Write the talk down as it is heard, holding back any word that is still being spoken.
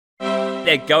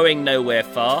They're going nowhere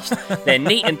fast. They're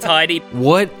neat and tidy.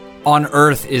 What on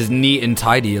earth is neat and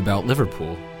tidy about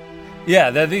Liverpool?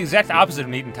 Yeah, they're the exact opposite of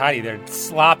neat and tidy. They're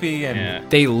sloppy and... Yeah.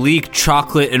 They leak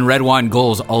chocolate and red wine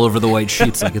goals all over the white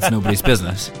sheets like it's nobody's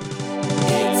business.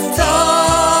 It's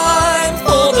time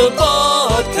for the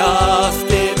podcast.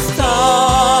 It's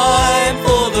time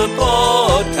for the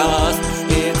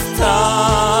podcast. It's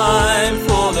time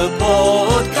for the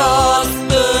podcast.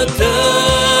 The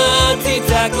Dirty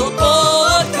Tackle Podcast.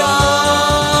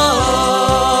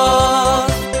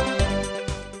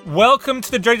 Welcome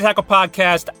to the Dirty Tackle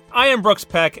Podcast. I am Brooks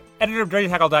Peck, editor of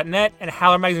DirtyTackle.net and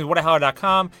Howler Magazine's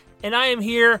WhatAHowler.com, and I am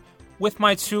here with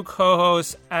my two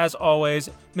co-hosts, as always,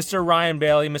 Mr. Ryan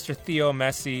Bailey, Mr. Theo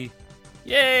Messi.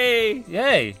 Yay!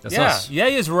 Yay! That's yeah, us.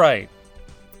 yay is right.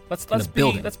 Let's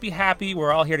building. be happy.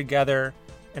 We're all here together,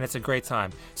 and it's a great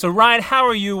time. So, Ryan, how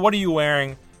are you? What are you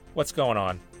wearing? What's going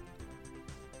on?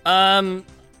 I'm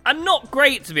not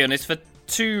great, to be honest, for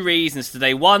two reasons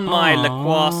today. One, my La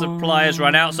Croix supply has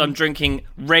run out, so I'm drinking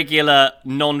regular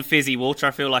non-fizzy water.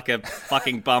 I feel like a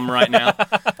fucking bum right now.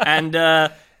 And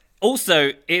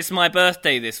also, it's my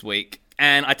birthday this week,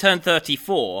 and I turned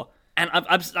 34, and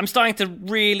I'm starting to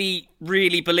really,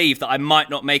 really believe that I might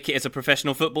not make it as a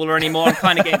professional footballer anymore. I'm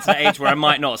kind of getting to the age where I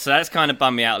might not, so that's kind of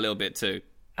bummed me out a little bit too.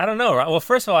 I don't know. Right? Well,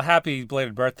 first of all, happy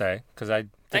belated birthday, because I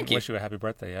didn't wish you a happy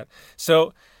birthday yet.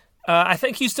 So... I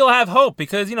think you still have hope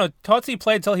because, you know, Totti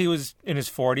played till he was in his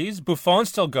 40s. Buffon's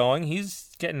still going.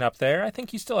 He's getting up there. I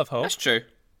think you still have hope. That's true.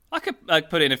 I could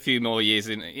put in a few more years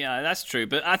in it. Yeah, that's true.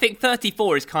 But I think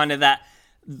 34 is kind of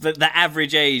the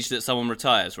average age that someone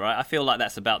retires, right? I feel like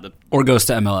that's about the... Or goes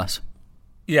to MLS.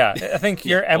 Yeah, I think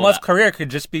your MLS career could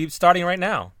just be starting right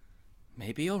now.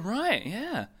 Maybe you're right,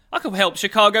 yeah. I could help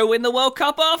Chicago win the World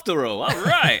Cup after all. All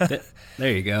right.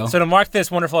 There you go. So to mark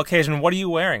this wonderful occasion, what are you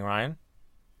wearing, Ryan?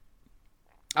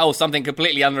 Oh, something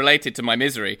completely unrelated to my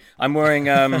misery. I'm wearing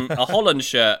a Holland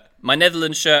shirt, my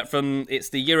Netherlands shirt it's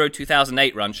the Euro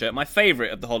 2008 run shirt, my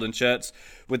favourite of the Holland shirts,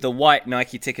 with the white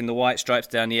Nike tick and the white stripes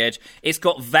down the edge. It's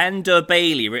got Van der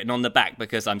Bailey written on the back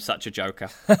because I'm such a joker.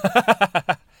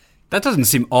 That doesn't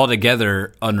seem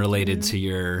altogether unrelated to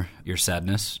your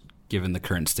sadness, given the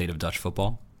current state of Dutch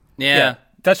football. Yeah.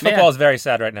 Dutch football is very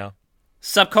sad right now.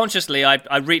 Subconsciously,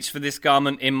 I reached for this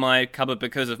garment in my cupboard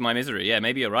because of my misery. Yeah,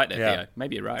 maybe you're right there, Theo.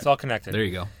 Maybe you're right. It's all connected. There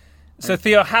you go. So,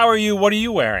 Theo, how are you? What are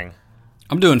you wearing?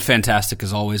 I'm doing fantastic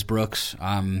as always, Brooks.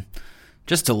 I'm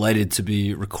just delighted to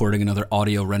be recording another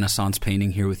audio renaissance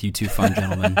painting here with you two fine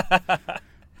gentlemen.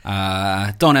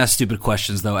 Don't ask stupid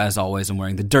questions, though. As always, I'm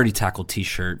wearing the Dirty Tackle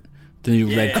t-shirt, the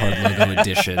new Red Card logo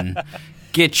edition.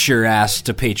 Get your ass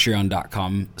to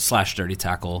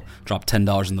patreon.com/dirtytackle. Drop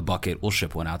 $10 in the bucket. We'll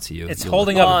ship one out to you. It's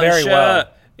holding up very well.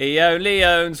 He only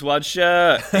owns one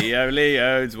shirt. He only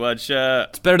owns one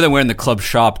shirt. It's better than wearing the club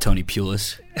shop, Tony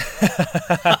Pulis.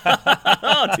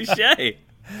 Oh, touche.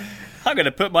 I'm going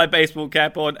to put my baseball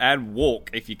cap on and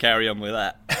walk if you carry on with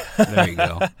that. There you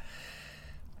go.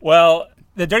 Well,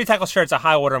 the Dirty Tackle shirt's a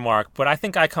high water mark, but I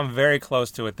think I come very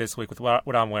close to it this week with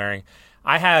what I'm wearing.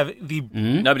 I have the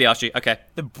Nobody asked you. Okay.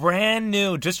 The brand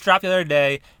new, just dropped the other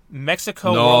day,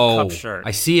 Mexico World Cup shirt.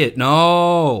 I see it.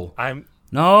 No.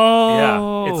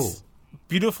 Yeah, it's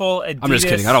beautiful. Adidas, I'm just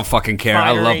kidding. I don't fucking care.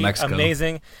 Fiery, I love Mexico.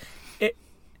 Amazing.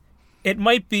 It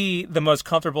might be the most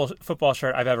comfortable football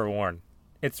shirt I've ever worn.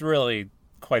 It's really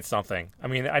quite something. I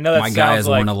mean, I know that my guy has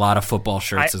like, worn a lot of football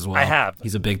shirts as well. I have.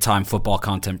 He's a big-time football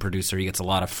content producer. He gets a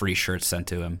lot of free shirts sent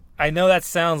to him. I know that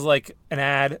sounds like an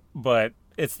ad, but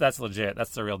that's legit. That's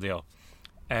the real deal.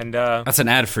 And that's an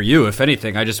ad for you. If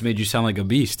anything, I just made you sound like a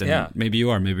beast. And maybe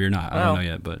you are, maybe you're not. I don't know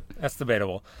yet, but that's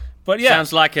debatable. But yeah,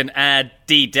 sounds like an ad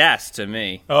D-Das to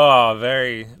me. Oh,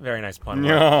 very, very nice pun.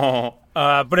 No.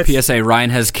 But it's, PSA: Ryan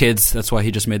has kids. That's why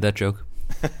he just made that joke.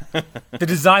 The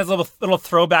design's a little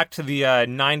throwback to the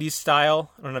 '90s style.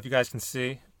 I don't know if you guys can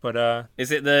see, but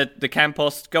is it the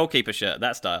Campos goalkeeper shirt,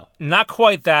 that style? Not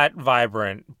quite that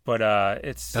vibrant, but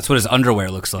that's what his underwear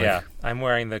looks like. Yeah, I'm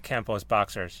wearing the Campos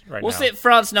boxers right now. Was it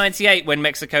France '98 when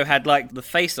Mexico had like the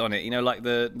face on it? You know, like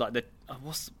the the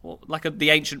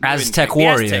ancient Aztec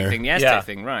ruins, warrior. the Aztec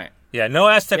thing, right? Yeah, no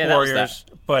Aztec warriors,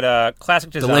 but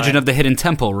classic design. The legend of the hidden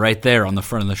temple right there on the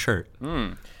front of the shirt.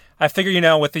 I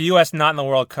figure, with the U.S. not in the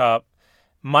World Cup,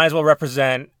 might as well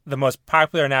represent the most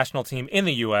popular national team in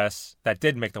the U.S. that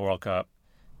did make the World Cup,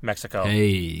 Mexico.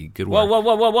 Hey, good work.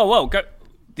 Whoa.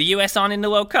 The U.S. aren't in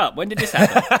the World Cup. When did this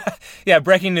happen? Yeah,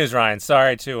 breaking news, Ryan.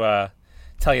 Sorry to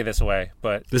tell you this away,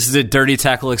 but... This is a Dirty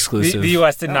Tackle exclusive. The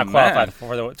U.S. did not qualify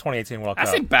for the 2018 World Cup.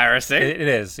 That's embarrassing. It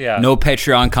is, yeah. No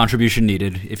Patreon contribution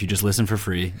needed. If you just listen for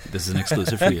free, this is an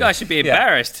exclusive for you. You guys should be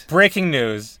embarrassed. Breaking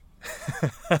news.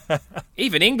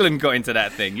 Even England got into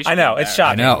that thing. You should I know, be it's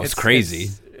shocking. I know, it's crazy.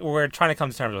 We're trying to come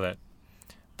to terms with it.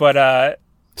 But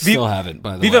Still haven't,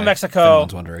 by the Viva way. Mexico. If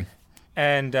anyone's wondering.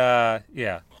 And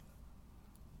yeah,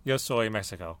 Yo soy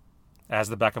Mexico, as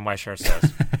the back of my shirt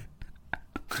says.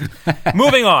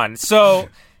 Moving on. So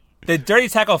the Dirty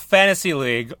Tackle Fantasy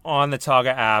League on the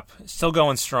Taga app, still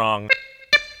going strong.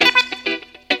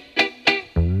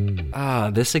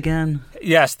 This again?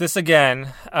 Yes, this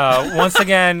again. Once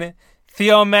again,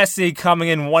 Theo Messi coming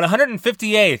in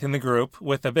 158th in the group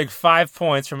with a big 5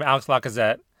 points from Alex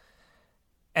Lacazette.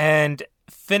 And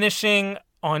finishing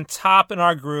on top in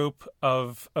our group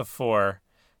of 4,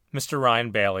 Mr.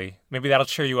 Ryan Bailey. Maybe that'll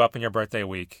cheer you up in your birthday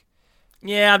week.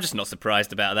 Yeah, I'm just not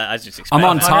surprised about that. I just expect I'm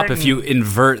on top if you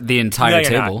invert the entire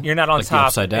table. Not. You're not on like top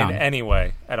upside down. in any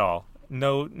way at all.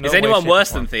 No. Is anyone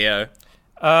worse than Theo?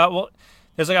 Well,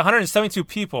 there's like 172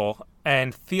 people,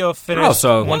 and Theo finished. Oh,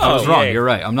 so I was wrong. You're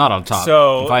right. I'm not on top.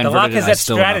 So if I the inverted it, I Lacazette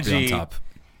still would not be on strategy top.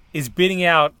 is beating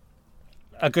out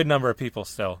a good number of people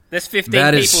still. There's 15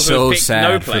 That people is who so have picked sad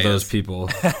no for players. those people.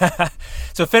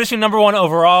 So finishing number 1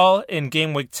 overall in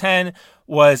game week 10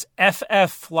 was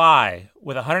FF Fly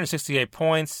with 168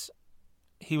 points.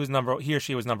 He or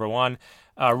she was number 1.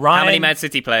 Ryan, How many Man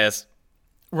City players?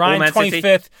 Ryan, Man City?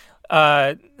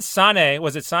 25th. Sane,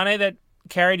 was it Sane that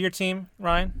carried your team,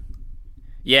 Ryan?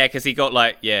 Yeah, because he got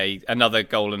another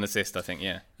goal and assist, I think,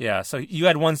 yeah. Yeah, so you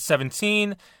had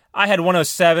 117. I had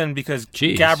 107 because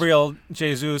Jeez. Gabriel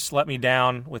Jesus let me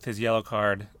down with his yellow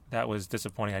card. That was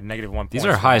disappointing. I had -1 point. These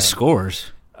are high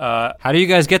scores. How do you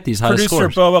guys get these high Producer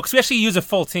scores? Bobo, because we actually use a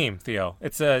full team, Theo.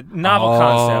 It's a novel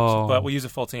concept, but we use a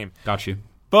full team. Got you.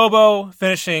 Bobo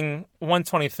finishing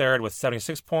 123rd with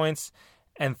 76 points,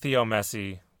 and Theo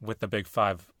Messi with the big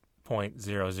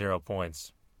 5.00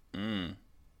 points.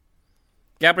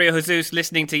 Gabriel Jesus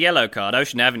listening to Yellow Card.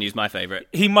 Ocean Avenue's my favorite.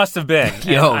 He must have been.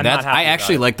 Yo, I'm not happy I about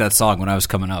actually it. liked that song when I was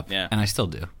coming up, Yeah. and I still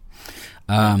do.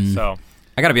 So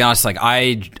I gotta be honest, like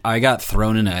I got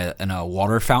thrown in a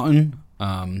water fountain,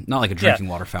 not like a drinking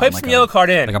water fountain, Pipe like some yellow card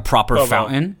in, like a proper Bobo,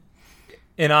 fountain.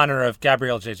 in honor of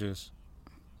Gabriel Jesus.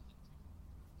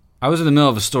 I was in the middle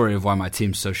of a story of why my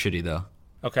team's so shitty, though.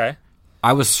 Okay.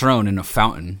 I was thrown in a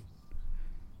fountain,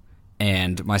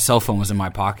 and my cell phone was in my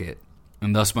pocket,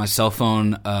 and thus my cell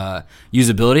phone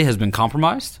usability has been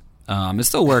compromised. It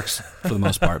still works for the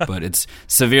most part, but it's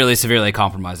severely, severely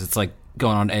compromised. It's like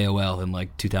going on AOL in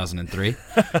like 2003.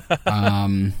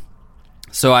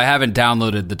 So I haven't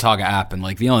downloaded the Taga app, and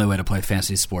like the only way to play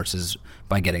fantasy sports is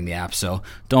by getting the app. So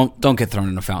don't get thrown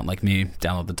in a fountain like me.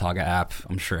 Download the Taga app.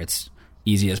 I'm sure it's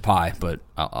easy as pie, but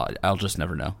I'll just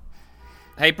never know.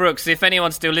 Hey, Brooks, if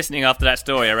anyone's still listening after that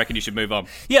story, I reckon you should move on.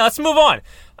 Yeah, let's move on.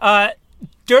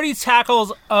 Dirty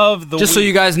tackles of the Just week. so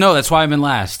you guys know, that's why I'm in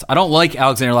last. I don't like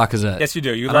Alexander Lacazette. Yes, you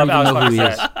do. You I love don't even Alex know who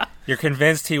he Lacazette. You're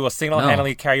convinced he will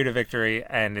single-handedly carry you to victory,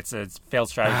 and it's a failed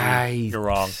strategy. You're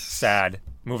wrong. Sad.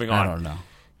 Moving on. I don't know.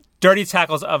 Dirty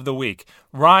tackles of the week.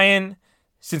 Ryan,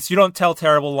 since you don't tell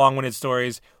terrible long-winded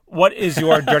stories, what is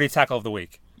your dirty tackle of the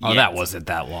week? Oh, that wasn't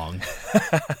that long.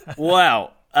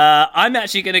 Wow. I'm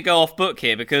actually going to go off book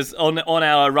here because on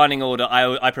our running order,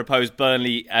 I proposed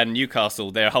Burnley and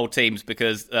Newcastle, their whole teams,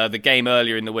 because the game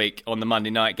earlier in the week on the Monday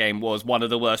night game was one of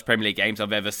the worst Premier League games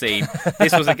I've ever seen.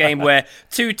 This was a game where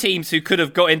two teams who could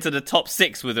have got into the top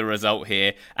 6 with a result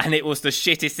here, and it was the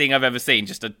shittest thing I've ever seen.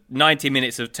 Just 90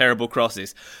 minutes of terrible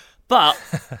crosses. But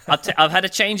I've had a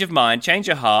change of mind, change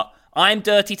of heart. I'm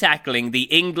dirty tackling the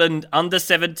England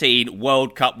under-17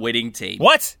 World Cup winning team.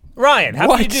 What? Ryan, how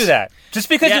can you do that? Just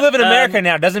because you live in America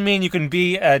now doesn't mean you can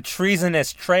be a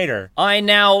treasonous traitor. I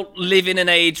now live in an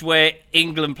age where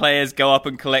England players go up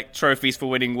and collect trophies for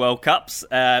winning World Cups.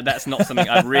 That's not something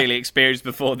I've really experienced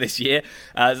before this year.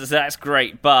 So that's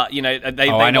great. But, you know, they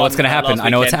I know what's going to happen. I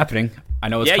know what's happening. I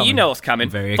know what's coming. Yeah, you know what's coming.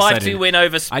 I'm very excited. 5-2 win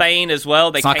over Spain as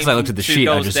well. It's not because I looked at the sheet.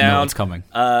 I just know what's coming.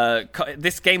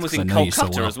 This game was in I know you so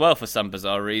Kolkata well. as well for some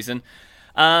bizarre reason.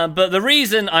 But the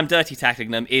reason I'm dirty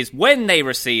tackling them is when they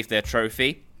received their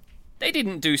trophy, they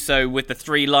didn't do so with the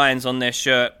 3 lions on their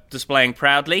shirt displaying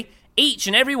proudly. Each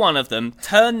and every one of them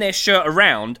turned their shirt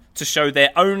around to show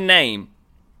their own name.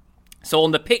 So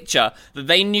on the picture that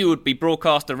they knew would be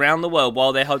broadcast around the world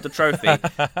while they held the trophy,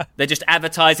 they're just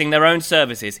advertising their own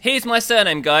services. Here's my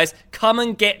surname, guys. Come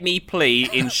and get me, please,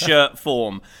 in shirt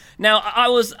form. Now,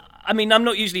 I'm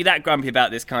not usually that grumpy about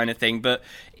this kind of thing, but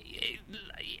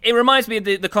it reminds me of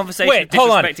the conversation Wait, of hold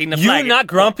on. disrespecting the flag. You not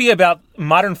grumpy about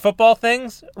modern football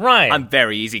things? Ryan. I'm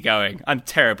very easygoing. I'm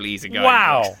terribly easygoing.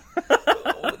 Wow.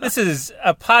 This is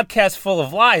a podcast full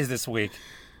of lies this week.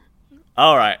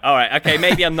 All right. Okay,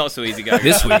 maybe I'm not so easygoing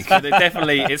This week.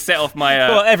 It set off my.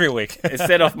 Well, every week. It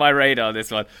set off my radar, this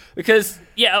one, because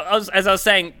as I was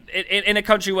saying, in a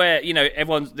country where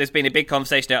there's been a big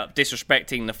conversation about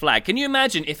disrespecting the flag. Can you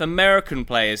imagine if American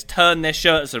players turned their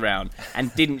shirts around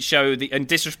and didn't show and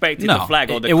disrespected the flag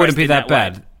or the it wouldn't be crest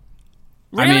that bad.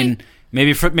 Way? Really? I mean,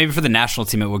 maybe for the national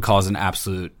team, it would cause an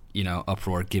absolute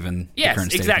uproar given the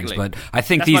current state of things. But I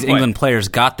think these England players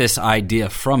got this idea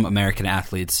from American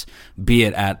athletes, be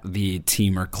it at the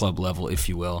team or club level, if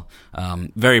you will.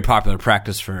 Very popular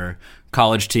practice for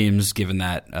college teams, given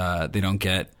that they don't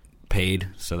get paid,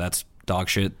 so that's dog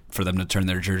shit for them to turn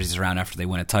their jerseys around after they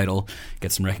win a title,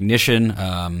 get some recognition.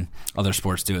 Other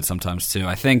sports do it sometimes too.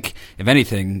 I think, if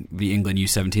anything, the England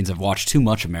U17s have watched too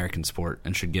much American sport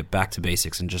and should get back to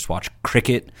basics and just watch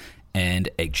cricket and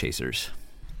egg chasers.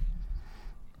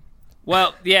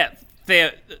 Well, yeah,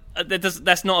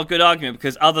 that's not a good argument,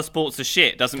 because other sports are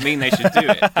shit. Doesn't mean they should do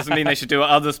it. Doesn't mean they should do what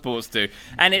other sports do.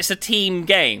 And it's a team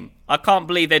game. I can't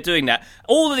believe they're doing that.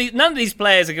 None of these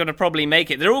players are going to probably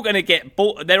make it. They're all going to get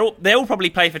bought. They all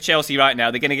probably play for Chelsea right now.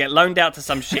 They're going to get loaned out to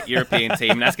some shit European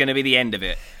team, and that's going to be the end of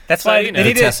it. That's why they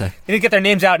need to get their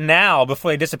names out now before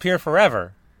they disappear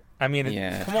forever. I mean,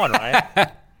 come on,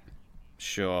 Ryan.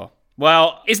 Sure.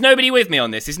 Well, is nobody with me on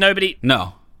this? Is nobody?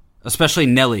 No. Especially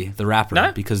Nelly, the rapper,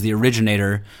 No? because the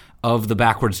originator of the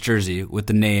backwards jersey with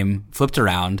the name flipped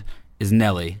around is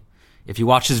Nelly. If you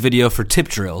watch his video for Tip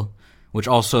Drill, which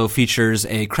also features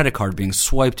a credit card being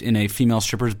swiped in a female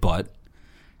stripper's butt,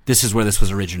 this is where this was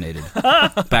originated.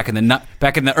 Back in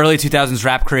the early 2000s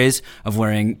rap craze of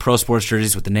wearing pro sports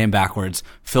jerseys with the name backwards,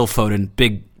 Phil Foden,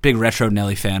 big retro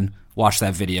Nelly fan, watched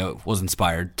that video, was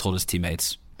inspired, told his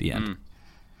teammates, the end.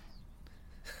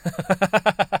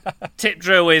 Tip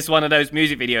Drill is one of those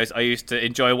music videos I used to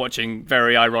enjoy watching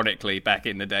very ironically back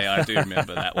in the day. I do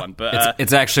remember that one. But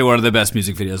it's actually one of the best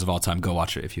music videos of all time. Go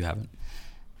watch it if you haven't.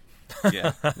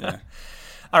 Yeah.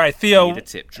 All right, Theo, the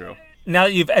Tip Drill. Now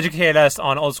that you've educated us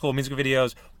on old school music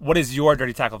videos, what is your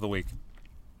dirty tackle of the week?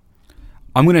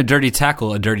 I'm going to dirty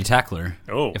tackle a dirty tackler,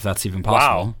 if that's even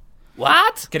possible. Wow.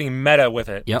 What? Getting meta with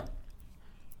it.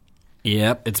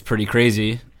 Yep, it's pretty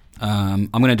crazy. I'm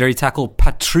going to dirty tackle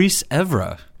Patrice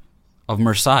Evra of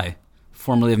Marseille,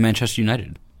 formerly of Manchester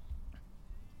United.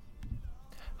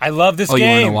 I love this game. You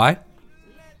want to know why?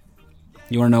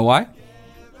 You want to know why?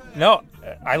 No,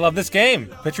 I love this game.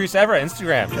 Patrice Evra,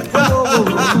 Instagram.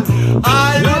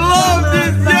 I love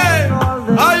this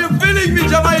game. Are you feeling me,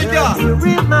 Jamaica?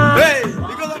 Hey,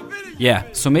 because I'm feeling. Yeah,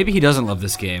 so maybe he doesn't love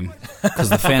this game because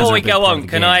the fans. Before are we go on,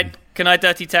 can I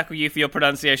dirty tackle you for your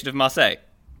pronunciation of Marseille?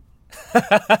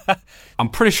 I'm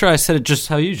pretty sure I said it just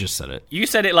how you just said it. You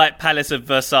said it like Palace of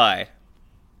Versailles.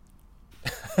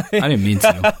 I didn't mean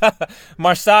to.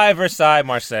 Marseille,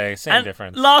 same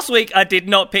difference. Last week, I did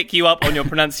not pick you up on your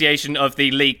pronunciation of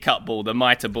the League Cup ball, the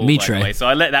Mitre ball, Mitre. by the way, so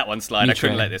I let that one slide. Mitre. I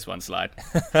couldn't let this one slide.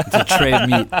 It's a tray of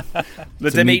meat.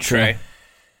 The Dimitri.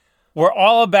 We're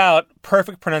all about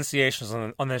perfect pronunciations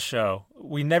on this show.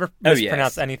 We never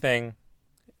mispronounce anything.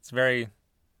 It's very,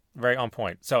 very on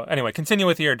point. So anyway, continue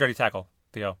with your dirty tackle,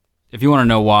 Theo. If you want to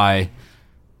know why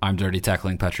I'm dirty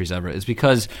tackling Patrice Evra, it's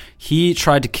because he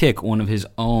tried to kick one of his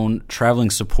own traveling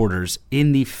supporters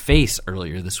in the face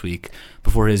earlier this week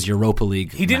before his Europa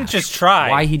League He didn't match. just try.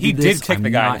 Why he did this, kick I'm the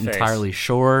guy not in the face. entirely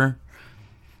sure.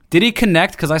 Did he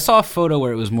connect? Because I saw a photo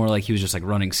where it was more like he was just like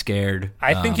running scared.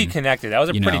 I think he connected. That was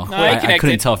a pretty quick. I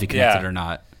couldn't tell if he connected or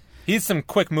not. He had some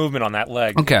quick movement on that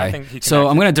leg. Okay, so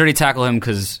I'm going to dirty tackle him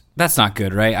because that's not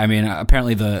good, right? I mean,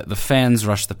 apparently the fans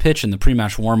rushed the pitch in the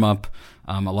pre-match warm-up.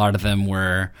 A lot of them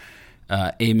were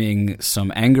aiming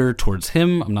some anger towards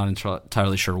him. I'm not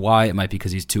entirely sure why. It might be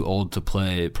because he's too old to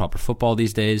play proper football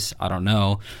these days. I don't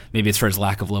know. Maybe it's for his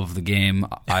lack of love of the game.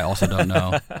 I also don't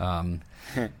know.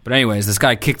 But anyways, this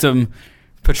guy kicked him.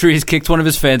 Patrice kicked one of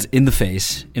his fans in the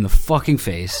fucking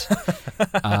face,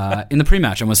 in the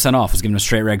pre-match and was sent off, was given a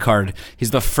straight red card. He's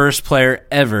the first player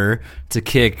ever to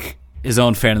kick his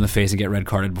own fan in the face and get red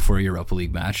carded before a Europa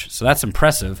League match. So that's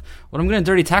impressive. What I'm going to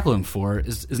dirty tackle him for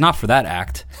is not for that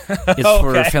act. It's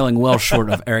for failing well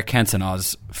short of Eric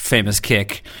Cantona's famous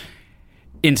kick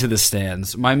into the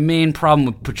stands. My main problem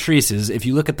with Patrice is if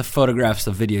you look at the photographs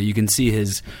of video, you can see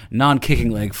his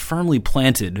non-kicking leg firmly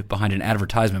planted behind an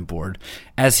advertisement board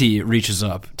as he reaches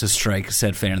up to strike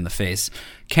said fan in the face.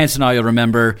 Cantona, you'll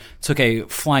remember, took a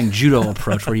flying judo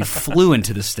approach where he flew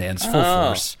into the stands full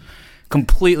force,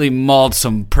 completely mauled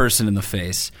some person in the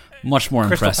face. Much more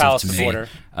Crystal impressive Palace to me. supporter.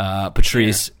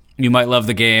 Patrice, you might love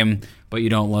the game, but you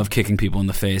don't love kicking people in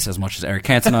the face as much as Eric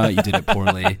Cantona. You did it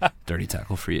poorly. Dirty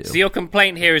tackle for you. So your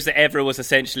complaint here is that Evra was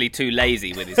essentially too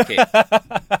lazy with his kick.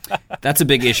 That's a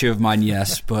big issue of mine,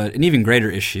 yes. But an even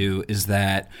greater issue is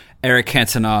that Eric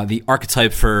Cantona, the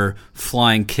archetype for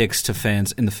flying kicks to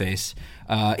fans in the face,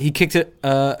 he kicked at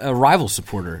a rival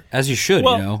supporter, as you should.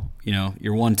 Well, you know,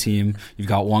 you're one team, you've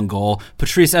got one goal.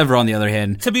 Patrice Evra, on the other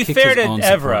hand, to be kicked fair his to own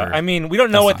Evra, supporter. I mean, we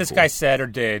don't know That's what not this cool. guy said or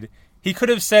did. He could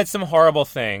have said some horrible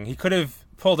thing. He could have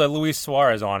pulled a Luis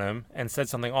Suarez on him and said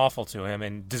something awful to him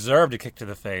and deserved a kick to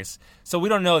the face. So we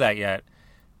don't know that yet.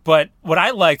 But what I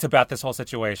liked about this whole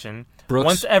situation, Brooks?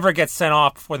 once Evra gets sent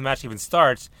off before the match even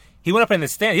starts, he went up in the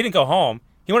stand. He didn't go home.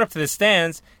 He went up to the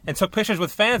stands and took pictures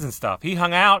with fans and stuff. He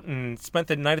hung out and spent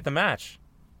the night at the match.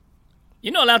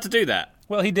 You're not allowed to do that.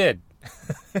 Well, he did.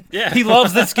 Yeah. He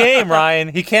loves this game, Ryan.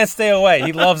 He can't stay away.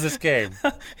 He loves this game.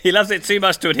 He loves it too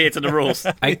much to adhere to the rules.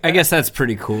 I guess that's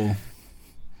pretty cool.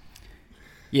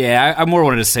 Yeah, I more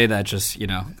wanted to say that. Just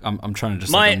I'm trying to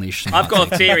just unleash. Some I've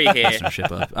got a theory here.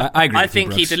 listenership up. I agree. I with you,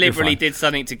 think he Brooks. You're deliberately fine. did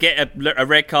something to get a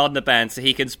red card in the ban so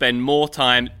he can spend more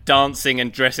time dancing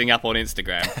and dressing up on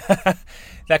Instagram.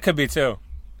 That could be too.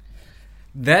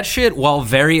 That shit, while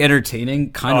very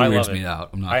entertaining, kind I of weirds love me it. out.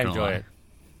 I'm not I gonna enjoy lie. it.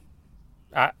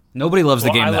 Nobody loves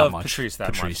the game I that love much. Patrice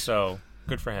that much, so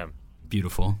good for him.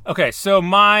 Beautiful. Okay, so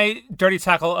my dirty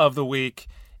tackle of the week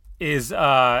is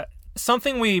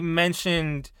something we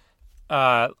mentioned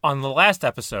on the last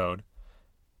episode.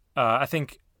 I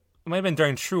think it might have been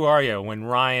during True Aria when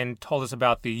Ryan told us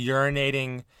about the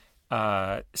urinating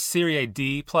Serie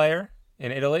D player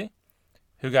in Italy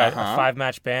who got a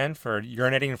 5-match ban for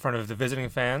urinating in front of the visiting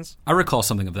fans. I recall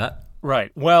something of that.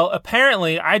 Right. Well,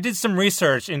 apparently, I did some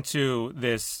research into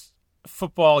this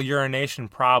football urination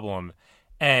problem,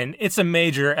 and it's a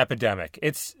major epidemic.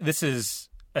 This is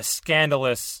a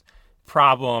scandalous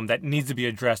problem that needs to be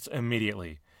addressed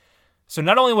immediately. So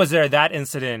not only was there that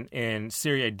incident in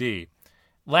Serie D,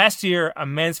 last year a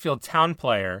Mansfield Town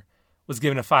player was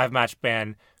given a 5-match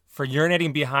ban for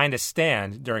urinating behind a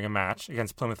stand during a match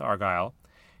against Plymouth Argyle.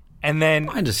 And then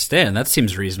I understand. That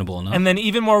seems reasonable enough. And then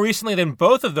even more recently than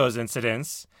both of those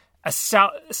incidents,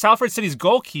 Salford City's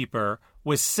goalkeeper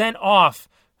was sent off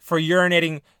for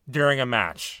urinating during a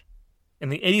match. In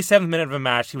the 87th minute of a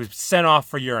match, he was sent off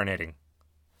for urinating.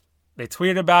 They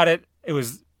tweeted about it. It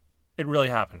really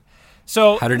happened.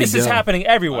 So this is happening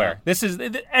everywhere.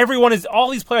 Wow.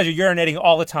 All these players are urinating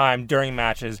all the time during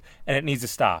matches, and it needs to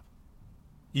stop.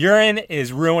 Urine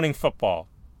is ruining football.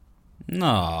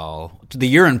 No. The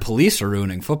urine police are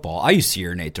ruining football. I used to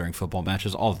urinate during football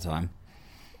matches all the time.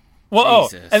 Well,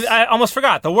 and I almost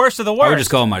forgot. The worst of the worst. I would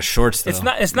just go in my shorts, though.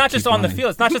 It's not just on the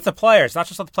field. It's not just the players. It's not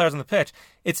just the players on the pitch.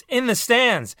 It's in the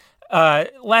stands.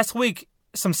 Last week,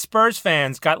 some Spurs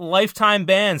fans got lifetime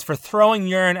bans for throwing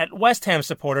urine at West Ham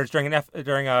supporters during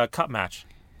a cup match.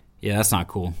 Yeah, that's not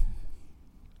cool.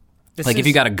 If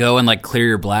you got to go and clear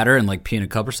your bladder and pee in a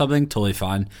cup or something, totally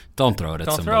fine. Don't throw it at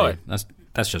somebody. Throw it.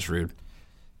 That's just rude.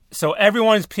 So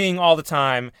everyone's peeing all the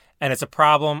time, and it's a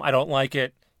problem. I don't like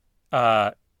it.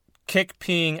 Kick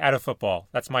peeing out of football.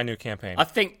 That's my new campaign. I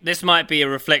think this might be a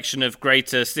reflection of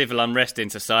greater civil unrest in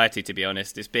society, to be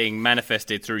honest. It's being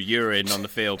manifested through urine on the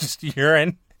field. Just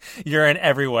urine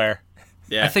everywhere.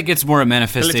 Yeah. I think it's more a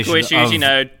manifestation Political issues,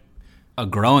 of a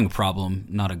growing problem,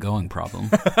 not a going problem.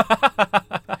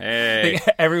 Hey.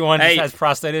 Everyone just has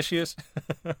prostate issues.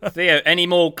 Theo, any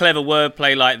more clever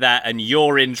wordplay like that and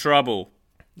you're in trouble.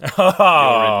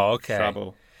 Okay.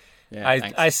 Trouble.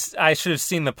 Yeah, I should have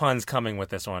seen the puns coming with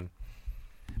this one.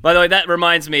 By the way, that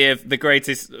reminds me of the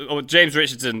greatest, James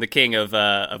Richardson, the king of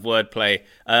wordplay.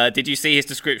 Did you see his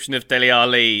description of Dele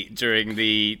Alli during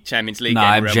the Champions League No,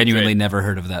 game? I've genuinely never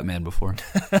heard of that man before.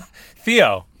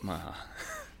 Theo.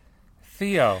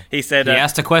 He said he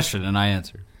asked a question and I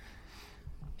answered.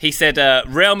 He said,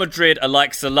 Real Madrid are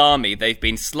like salami. They've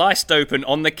been sliced open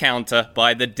on the counter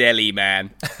by the deli man.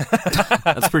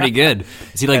 That's pretty good.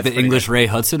 Is he like the English Ray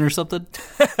Hudson or something?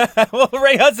 Well,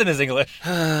 Ray Hudson is English. Ray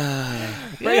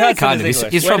Hudson kind of. is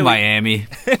English. He's from Miami.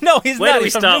 No, he's Where not. do we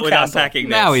He's from start with Newcastle. unpacking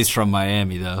this? Now he's from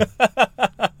Miami, though.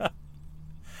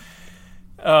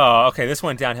 Oh, okay. This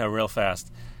went downhill real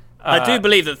fast. I do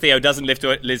believe that Theo doesn't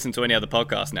listen to any other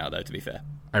podcast now, though, to be fair.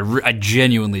 I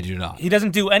genuinely do not. He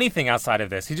doesn't do anything outside of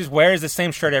this. He just wears the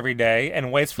same shirt every day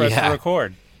and waits for us to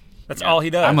record. That's all he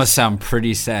does. I must sound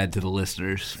pretty sad to the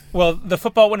listeners. Well, the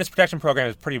Football Witness Protection Program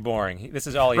is pretty boring. This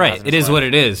is all he does. Right, it is what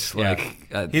it is. Yeah.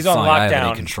 He's on I have lockdown.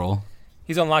 any control.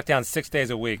 He's on lockdown 6 days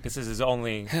a week. This is his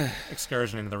only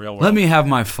excursion into the real world. Let me have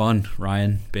my fun,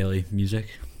 Ryan Bailey music.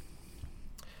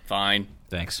 Fine.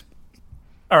 Thanks.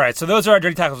 All right, so those are our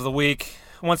Dirty Tackles of the week.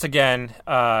 Once again,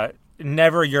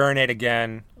 never urinate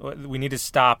again. We need to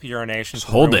stop urination. Just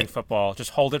hold it. Football.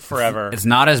 Just hold it forever. It's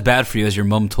not as bad for you as your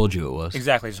mom told you it was.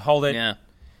 Exactly. Just hold it. Yeah.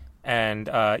 And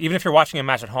even if you're watching a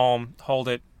match at home, hold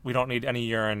it. We don't need any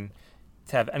urine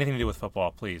to have anything to do with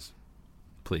football, please.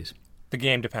 Please. The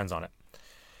game depends on it.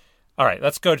 All right,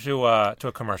 let's go to a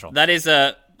commercial. That is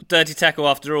a dirty tackle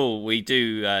after all. We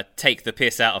do take the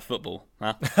piss out of football.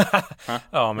 Huh?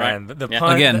 Oh, man. Right? The Yeah.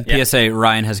 pun, Again, PSA,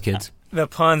 Ryan has kids. The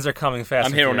puns are coming fast.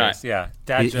 I'm here all night. Yeah.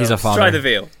 Dad jokes. He's a father. Try the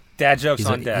veal. Dad jokes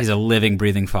on deck. He's a living,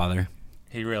 breathing father.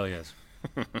 He really is.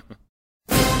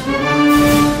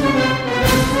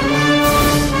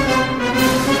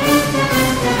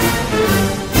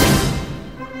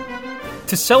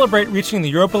 To celebrate reaching the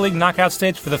Europa League knockout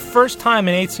stage for the first time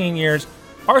in 18 years,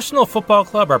 Arsenal Football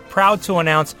Club are proud to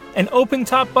announce an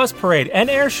open-top bus parade and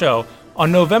air show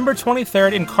on November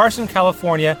 23rd in Carson,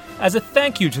 California, as a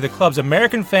thank you to the club's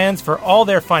American fans for all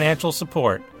their financial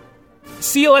support.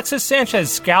 See Alexis Sanchez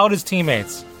scowl at his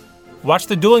teammates. Watch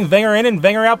the dueling Wenger in and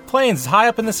Wenger out planes high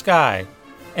up in the sky.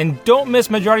 And don't miss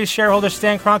majority shareholder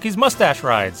Stan Kroenke's mustache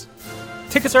rides.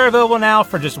 Tickets are available now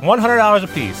for just $100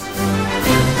 apiece.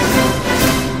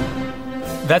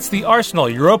 That's the Arsenal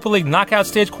Europa League knockout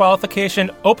stage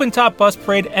qualification, open-top bus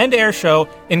parade, and air show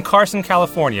in Carson,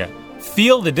 California.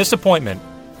 Feel the disappointment.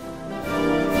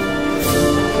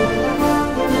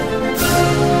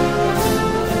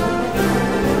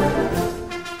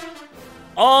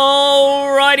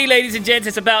 Alrighty, ladies and gents,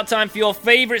 it's about time for your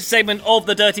favourite segment of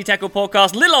the Dirty Tackle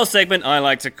podcast, little old segment I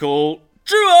like to call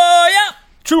True or Ya?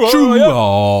 True,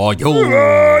 oh, yo.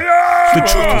 The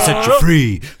truth will set you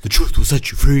free. The truth will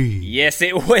set you free. Yes,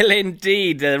 it will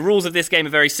indeed. The rules of this game are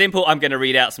very simple. I'm going to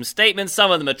read out some statements.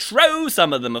 Some of them are true,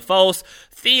 some of them are false.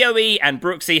 Theo E and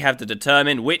Brooksy have to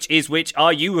determine which is which.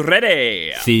 Are you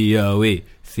ready? Theo-E.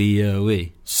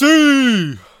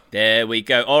 See! There we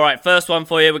go. All right, first one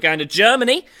for you. We're going to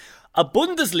Germany. A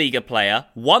Bundesliga player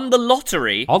won the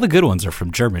lottery. All the good ones are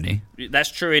from Germany.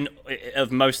 That's true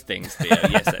of most things, Theo.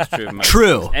 Yes, that's true of most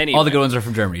True. things. Anyway. All the good ones are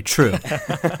from Germany. True.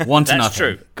 1-0. That's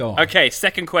true. Go on. Okay,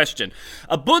 second question.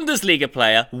 A Bundesliga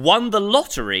player won the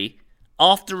lottery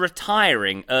after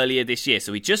retiring earlier this year.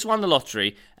 So he just won the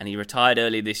lottery and he retired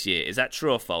earlier this year. Is that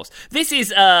true or false? This is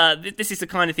the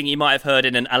kind of thing you might have heard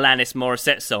in an Alanis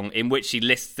Morissette song in which she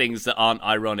lists things that aren't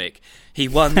ironic. He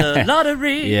won the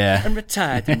lottery and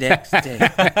retired the next day.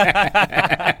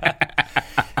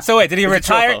 So wait, did he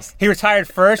retire? He retired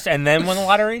first and then won the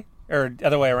lottery? Or the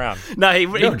other way around? No, he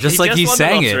just like he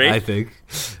sang it, I think.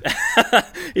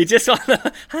 He just won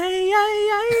the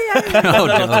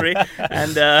lottery.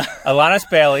 And Alanis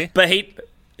Bailey. But he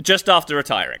just after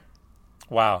retiring.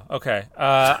 Wow. Okay.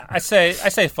 I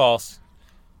say false.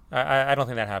 I don't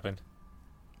think that happened.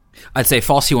 I'd say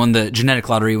false. He won the genetic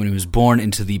lottery when he was born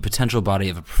into the potential body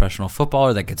of a professional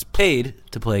footballer that gets paid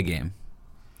to play a game.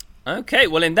 Okay,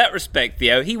 well, in that respect,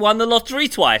 Theo, he won the lottery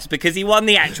twice because he won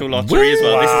the actual lottery as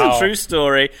well. Wow. This is a true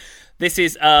story. This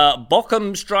is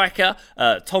Bochum striker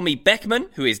Tommy Beckman,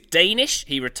 who is Danish.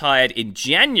 He retired in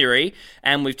January,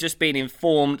 and we've just been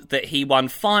informed that he won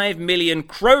 5 million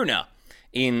kroner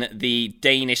in the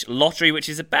Danish lottery, which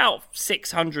is about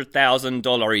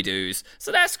 $600,000 dues.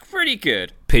 So that's pretty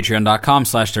good.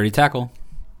 Patreon.com/dirtytackle.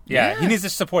 Yeah, he needs to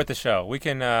support the show. We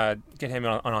can get him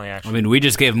on the action. I mean, we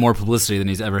just gave him more publicity than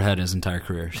he's ever had in his entire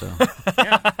career. So,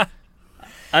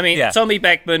 I mean, Tommy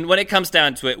Beckman, when it comes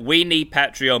down to it, we need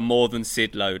Patreon more than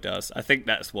Sid Lowe does. I think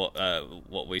that's what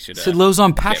we should. Sid Lowe's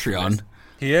on Patreon.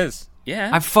 He is.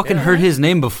 Yeah, I've fucking heard his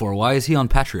name before. Why is he on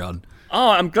Patreon? Oh,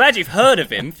 I'm glad you've heard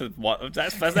of him. For what?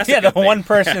 That's yeah, the one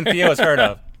person Theo has heard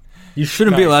of. You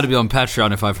shouldn't be allowed to be on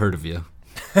Patreon if I've heard of you.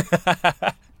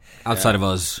 Outside of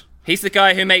us. He's the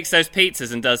guy who makes those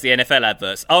pizzas and does the NFL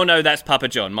adverts. Oh no, that's Papa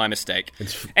John. My mistake.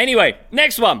 Anyway,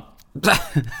 next one.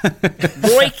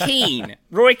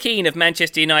 Roy Keane of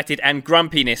Manchester United and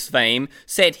Grumpiness fame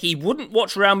said he wouldn't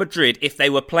watch Real Madrid if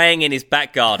they were playing in his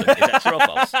back garden. Is that true or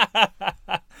false?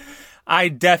 I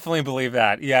definitely believe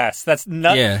that. Yes, that's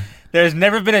not. Yeah. There's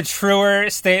never been a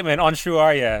truer statement on True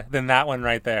Are Ya than that one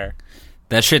right there.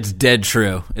 That shit's dead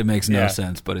true. It makes no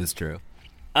sense, but it's true.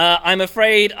 I'm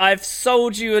afraid I've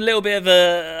sold you a little bit of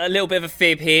a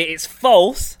fib here. It's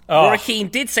false. Roy Keane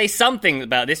did say something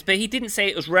about this, but he didn't say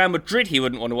it was Real Madrid he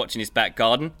wouldn't want to watch in his back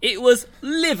garden. It was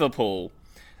Liverpool.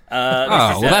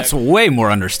 That's way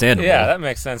more understandable. Yeah, that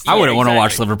makes sense. I wouldn't want to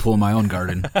watch exactly. Liverpool in my own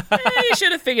garden. You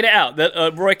should have figured it out.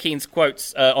 That Roy Keane's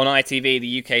quotes on ITV,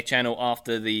 the UK channel,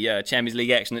 after the Champions League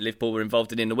action that Liverpool were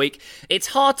involved in the week. It's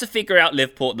hard to figure out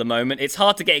Liverpool at the moment. It's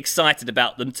hard to get excited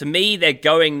about them. To me, they're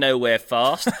going nowhere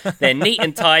fast. They're neat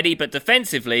and tidy, but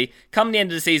defensively, come the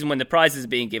end of the season when the prizes are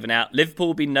being given out, Liverpool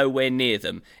will be nowhere near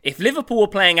them. If Liverpool were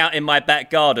playing out in my back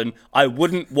garden, I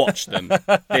wouldn't watch them.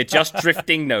 They're just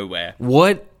drifting nowhere.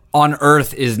 What on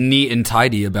earth is neat and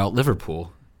tidy about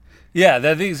Liverpool? Yeah,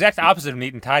 they're the exact opposite of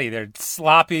neat and tidy. They're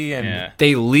sloppy and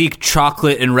They leak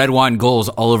chocolate and red wine goals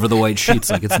all over the white sheets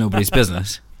like it's nobody's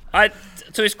business.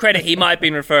 To his credit, he might have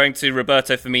been referring to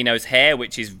Roberto Firmino's hair,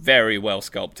 which is very well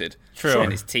sculpted. True.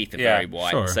 And his teeth are very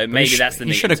white. Sure. So But maybe that's the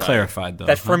He neat should have and tidy. clarified, though.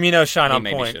 that Firmino shine on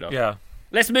maybe point. should have. Yeah.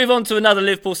 Let's move on to another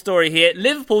Liverpool story here.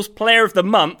 Liverpool's player of the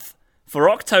month for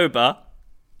October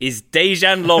is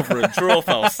Dejan Lovren. True or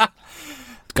false?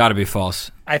 It's got to be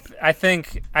false. I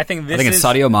think this I think is it's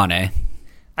Sadio Mane.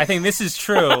 I think this is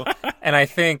true, and I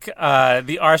think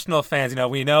the Arsenal fans.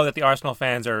 We know that the Arsenal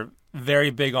fans are very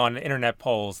big on internet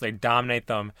polls. They dominate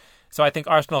them. So I think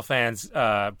Arsenal fans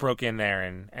broke in there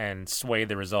and swayed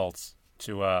the results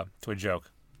to a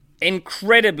joke.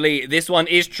 Incredibly, this one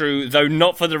is true, though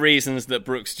not for the reasons that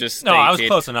Brooks just stated. No, I was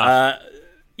close enough.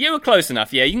 You were close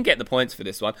enough, yeah. You can get the points for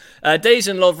this one.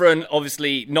 Dejan Lovren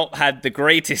obviously not had the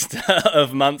greatest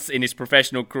of months in his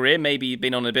professional career. Maybe he's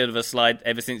been on a bit of a slide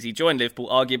ever since he joined Liverpool,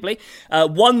 arguably.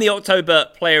 Won the October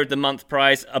Player of the Month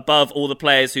prize above all the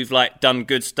players who've done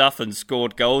good stuff and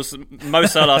scored goals. Mo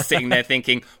Salah's sitting there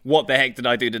thinking, what the heck did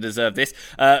I do to deserve this?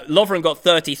 Lovren got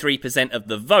 33% of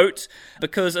the vote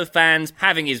because of fans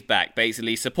having his back,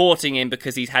 basically supporting him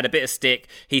because he's had a bit of stick.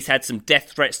 He's had some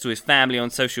death threats to his family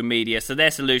on social media, so their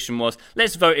solution was,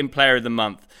 let's vote him Player of the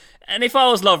Month. And if I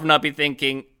was Lovren, I'd be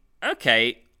thinking,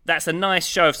 okay, that's a nice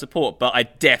show of support, but I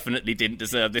definitely didn't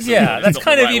deserve this. Yeah, award. that's It's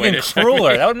not kind the of right way even to show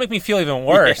crueler. me. That would make me feel even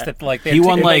worse. Yeah. That they He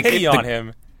won, taken like, pity on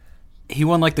him. He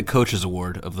won the Coach's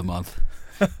Award of the month.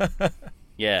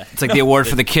 Yeah. It's like the award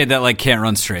for the kid that can't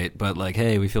run straight, but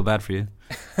hey, we feel bad for you.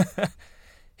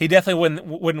 He definitely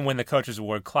wouldn't win the Coach's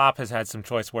Award. Klopp has had some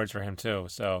choice words for him too.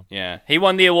 So Yeah. He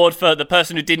won the award for the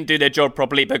person who didn't do their job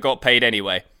properly but got paid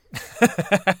anyway.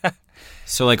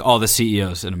 So all the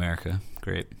CEOs in America.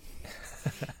 Great.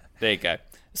 There you go.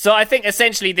 So I think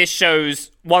essentially this shows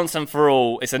once and for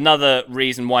all, it's another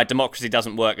reason why democracy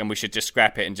doesn't work and we should just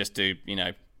scrap it and just do,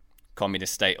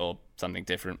 communist state or something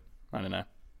different. I don't know.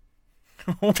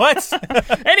 what?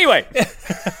 Anyway.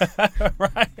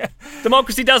 Right.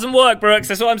 Democracy doesn't work, Brooks.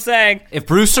 That's what I'm saying. If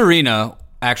Bruce Arena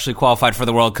actually qualified for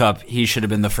the World Cup, he should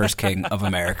have been the first king of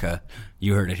America.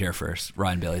 You heard it here first.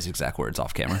 Ryan Bailey's exact words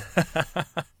off camera.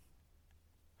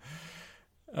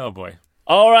 Oh boy.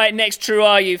 All right, next true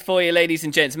are you for you, ladies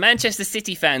and gents. Manchester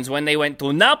City fans, when they went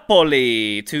to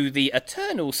Napoli, to the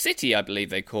Eternal City, I believe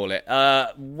they call it,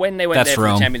 when they went That's there for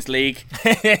Rome. the Champions League.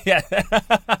 Yeah.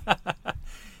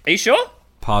 Are you sure?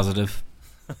 Positive.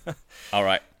 All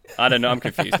right. I don't know. I'm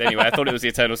confused. Anyway, I thought it was the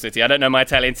Eternal City. I don't know my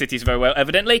Italian cities very well,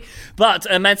 evidently. But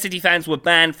Man City fans were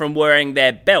banned from wearing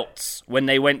their belts when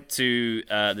they went to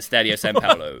the Stadio San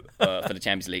Paolo for the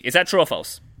Champions League. Is that true or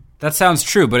false? That sounds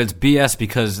true, but it's BS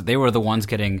because they were the ones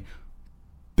getting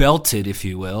belted, if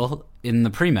you will, in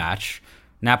the pre-match.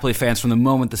 Napoli fans, from the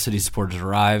moment the City supporters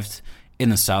arrived in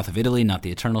the south of Italy, not the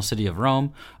Eternal City of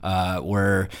Rome,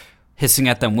 were hissing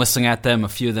at them, whistling at them. A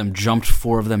few of them jumped,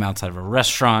 4 of them outside of a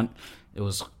restaurant. It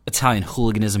was Italian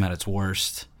hooliganism at its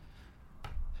worst.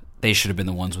 They should have been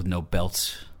the ones with no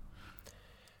belts.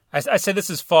 I say this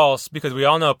is false because we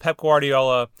all know Pep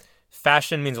Guardiola,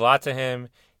 fashion means a lot to him.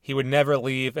 He would never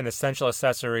leave an essential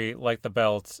accessory like the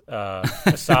belt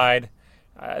aside.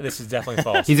 This is definitely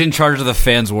false. He's in charge of the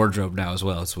fans' wardrobe now as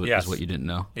well, is what you didn't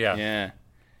know. Yeah.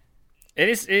 It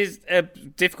is a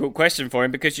difficult question for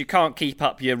him because you can't keep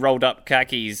up your rolled up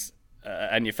khakis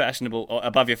and your fashionable or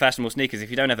above your fashionable sneakers if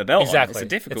you don't have a belt on. It's a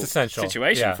difficult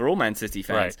situation for all Man City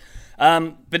fans.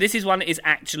 Right. But this is one that is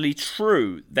actually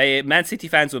true. Man City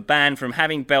fans were banned from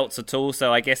having belts at all,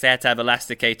 so I guess they had to have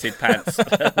elasticated pants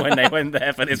when they went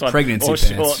there for this one. Pregnancy or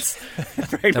pants. Shorts.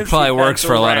 That probably works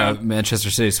for a lot of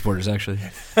Manchester City supporters, actually.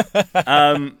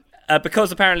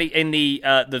 Because apparently in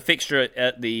the fixture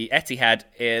at the Etihad,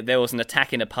 there was an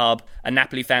attack in a pub. A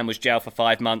Napoli fan was jailed for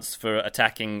 5 months for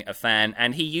attacking a fan,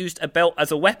 and he used a belt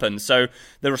as a weapon. So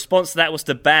the response to that was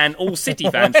to ban all City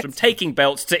fans from taking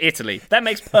belts to Italy. That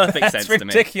makes perfect sense to me.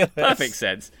 Ridiculous. Perfect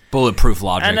sense. Bulletproof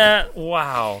logic. And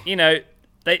wow.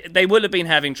 They would have been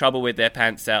having trouble with their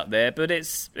pants out there, but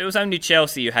it was only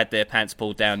Chelsea who had their pants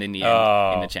pulled down in the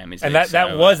end in the Champions League. And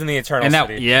that was in the Eternal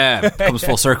City. Yeah, comes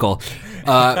full circle.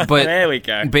 But there we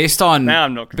go. Based on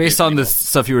anymore. the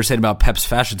stuff you were saying about Pep's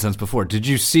fashion sense before, did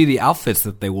you see the outfits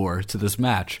that they wore to this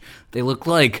match? They looked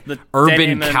like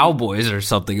urban cowboys or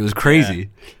something. It was crazy.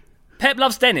 Yeah. Pep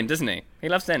loves denim, doesn't he? He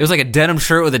loves denim. It was like a denim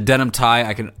shirt with a denim tie.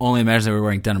 I can only imagine they were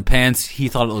wearing denim pants. He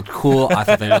thought it looked cool. I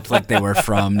thought they looked like they were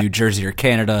from New Jersey or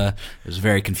Canada. It was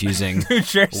very confusing. New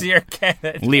Jersey or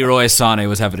Canada. Leroy Sané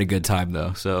was having a good time,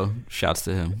 though, so shouts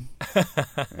to him.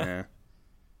 Yeah.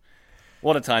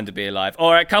 What a time to be alive.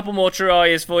 All right, a couple more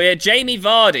trios for you. Jamie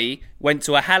Vardy went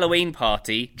to a Halloween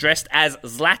party dressed as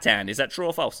Zlatan. Is that true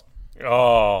or false?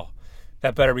 Oh,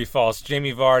 that better be false.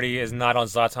 Jamie Vardy is not on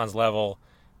Zlatan's level.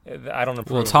 I don't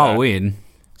approve. Well, it's Halloween.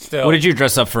 Still, what did you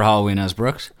dress up for Halloween as,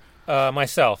 Brooks?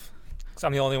 Myself. Because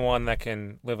I'm the only one that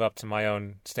can live up to my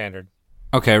own standard.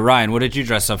 Okay, Ryan, what did you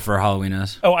dress up for Halloween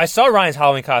as? Oh, I saw Ryan's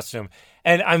Halloween costume.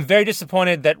 And I'm very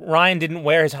disappointed that Ryan didn't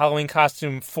wear his Halloween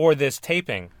costume for this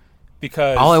taping.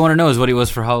 Because all I want to know is what he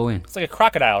was for Halloween. It's like a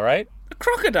crocodile, right? A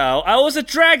crocodile? I was a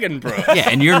dragon, bro. Yeah,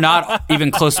 and you're not even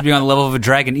close to being on the level of a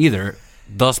dragon either.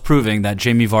 Thus proving that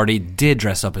Jamie Vardy did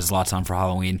dress up as Zlatan for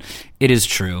Halloween. It is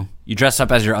true. You dress up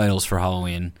as your idols for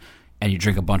Halloween, and you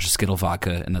drink a bunch of Skittle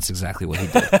vodka, and that's exactly what he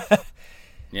did.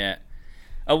 Yeah.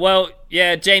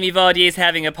 Jamie Vardy is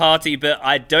having a party, but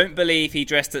I don't believe he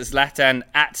dressed as Zlatan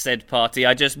at said party.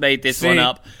 I just made this one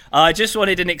up. I just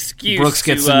wanted an excuse. Brooks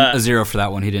gets a 0 for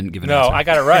that one. He didn't give an answer. No, I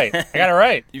got it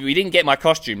right. We didn't get my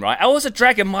costume right. I was a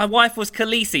dragon. My wife was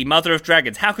Khaleesi, mother of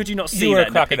dragons. How could you not see that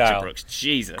in the picture, Brooks?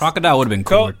 Jesus. Crocodile would have been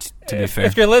cool, to be fair.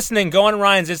 If you're listening, go on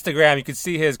Ryan's Instagram. You can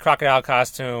see his crocodile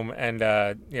costume, and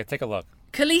take a look.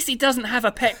 Khaleesi doesn't have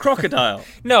a pet crocodile.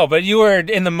 No, but you were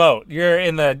in the moat. You're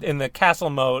in the castle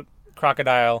moat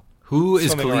crocodile. Who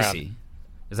is Khaleesi? Around.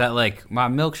 Is that like my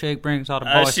milkshake brings all the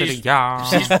boys to the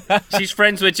yard? She's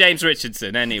friends with James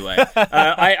Richardson anyway.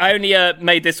 I only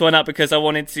made this one up because I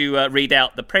wanted to read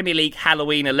out the Premier League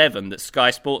Halloween 11 that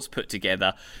Sky Sports put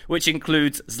together, which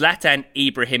includes Zlatan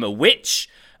Ibrahimovic,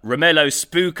 Romelu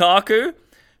Lukaku,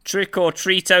 Trick or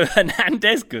Treato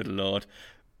Hernandez, good lord.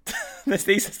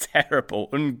 These are terrible.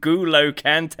 N'Golo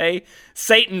Kante,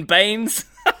 Satan Baines.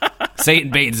 Satan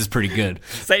Baines is pretty good.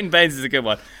 Satan Baines is a good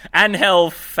one.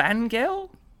 Angel Fangel?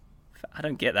 I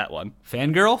don't get that one.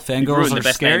 Fangirl? Fangirls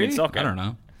are scary? I don't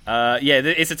know.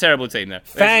 It's a terrible team though.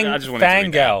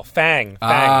 Fangel.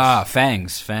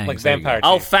 Fangs. Fangs. Like vampire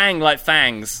team. Oh, Fang like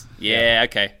fangs. Yeah,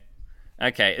 okay.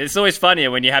 Okay, it's always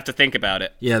funnier when you have to think about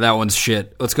it. Yeah, that one's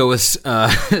shit. Let's go with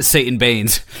Satan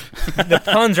Baines. The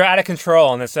puns are out of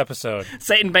control in this episode.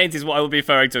 Satan Baines is what I will be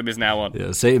referring to him as now on.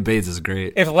 Yeah, Satan Baines is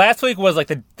great. If last week was like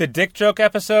the dick joke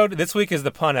episode, this week is the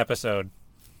pun episode.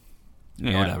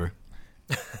 Yeah, whatever.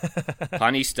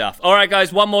 Funny stuff. All right,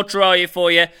 guys, one more try for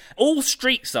you. All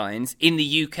street signs in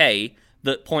the UK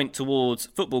that point towards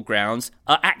football grounds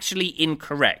are actually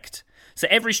incorrect. So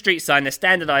every street sign, they're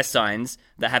standardised signs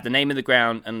that have the name of the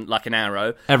ground and like an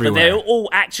arrow. Everywhere. But they're all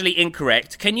actually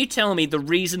incorrect. Can you tell me the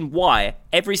reason why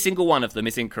every single one of them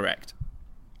is incorrect?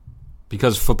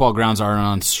 Because football grounds aren't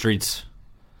on streets.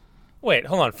 Wait,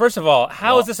 hold on. First of all,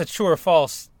 how is this a true or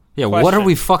false question? What are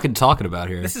we fucking talking about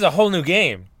here? This is a whole new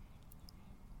game.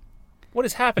 What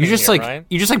is happening you just here, like Ryan?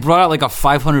 You just like brought out like a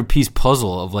 500-piece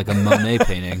puzzle of like a Monet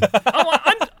painting.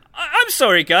 I'm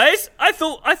sorry, guys. I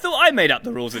thought I made up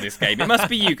the rules of this game. It must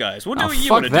be you guys. What do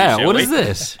you want to do? Fuck that. What we? is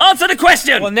this? Answer the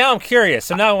question. Well, now I'm curious.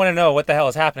 So now I want to know what the hell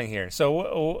is happening here.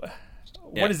 So,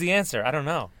 what is the answer? I don't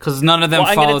know. Because none of them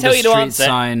follow the street answer.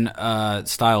 sign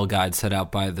style guide set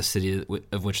out by the city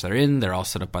of which they're in. They're all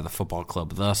set up by the football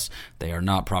club. Thus, they are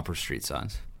not proper street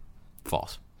signs.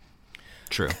 False.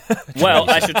 True. Well,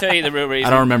 I should tell you the real reason. I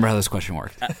don't remember how this question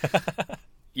worked.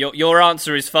 Your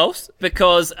answer is false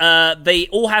because they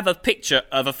all have a picture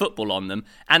of a football on them,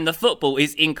 and the football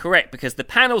is incorrect because the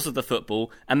panels of the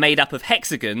football are made up of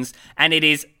hexagons, and it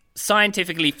is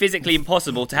scientifically, physically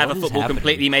impossible to have a football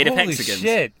completely made of hexagons.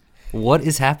 Shit. What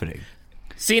is happening?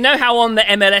 So you know how on the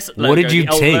MLS logo, what did you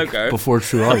the old take logo, before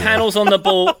True Are the panels on the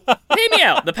ball... Hear me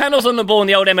out. The panels on the ball in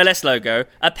the old MLS logo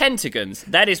are pentagons.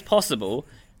 That is possible.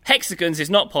 Hexagons is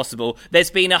not possible. There's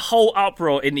been a whole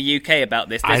uproar in the UK about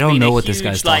this. I don't know what this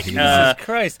guy's talking about. Jesus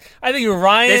Christ. I think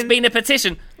Ryan... There's been a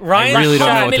petition. Ryan, I really don't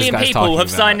know what 5 this million guy's people talking have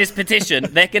about. signed this petition.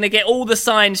 They're going to get all the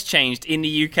signs changed in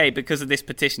the UK because of this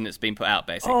petition that's been put out,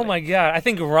 basically. Oh my God. I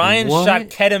think Ryan shot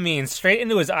ketamine straight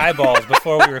into his eyeballs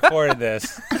before we recorded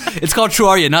this. It's called True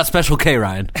Are You, not Special K,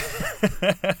 Ryan.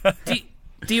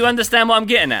 Do Do you understand what I'm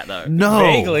getting at, though? No,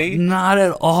 Vaguely. not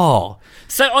at all.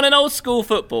 So on an old school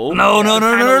football... No.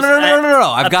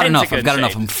 I've got enough. shape.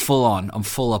 I'm full on. I'm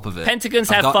full up of it. Pentagons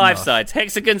have 5 sides.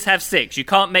 Hexagons have 6. You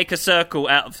can't make a circle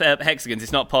out of hexagons.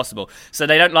 It's not possible. So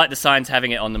they don't like the signs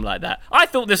having it on them like that. I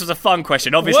thought this was a fun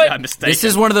question. Obviously, I'm mistaken. This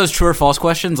is one of those true or false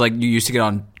questions like you used to get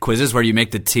on quizzes where you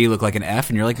make the T look like an F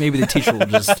and you're like, maybe the teacher will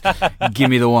just give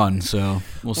me the one. So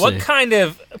we'll see. What kind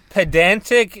of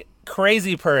pedantic,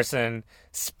 crazy person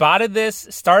spotted this,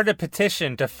 started a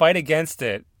petition to fight against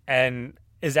it, and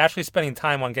is actually spending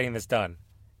time on getting this done?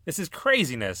 This is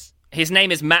craziness. His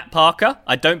name is Matt Parker.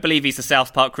 I don't believe he's the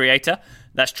South Park creator.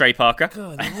 That's Trey Parker.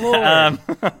 Good Lord.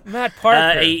 Matt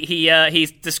Parker.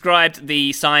 He's described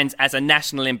the signs as a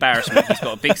national embarrassment. He's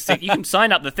got a big stick. You can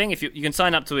sign up the thing if you can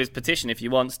sign up to his petition if you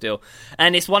want still.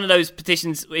 And it's one of those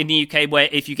petitions in the UK where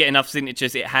if you get enough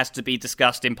signatures, it has to be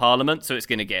discussed in Parliament, so it's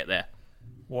going to get there.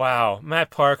 Wow, Matt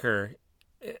Parker.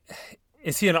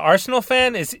 Is he an Arsenal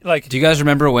fan? Is he, like? Do you guys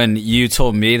remember when you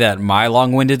told me that my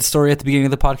long-winded story at the beginning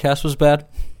of the podcast was bad?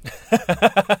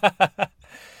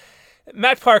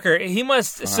 Matt Parker, he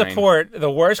must support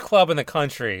the worst club in the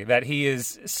country, that he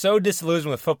is so disillusioned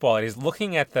with football that he's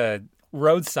looking at the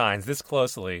road signs this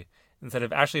closely instead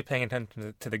of actually paying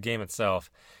attention to the game itself.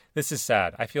 This is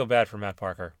sad. I feel bad for Matt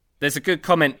Parker. There's a good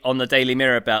comment on the Daily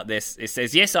Mirror about this. It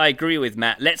says, yes, I agree with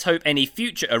Matt. Let's hope any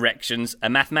future erections are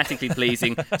mathematically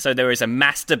pleasing so there is a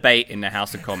mass debate in the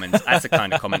House of Commons. That's the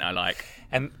kind of comment I like.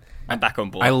 And I'm back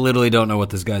on board. I literally don't know what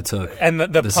this guy took. And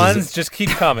the puns just keep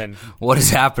coming. What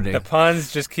is happening? The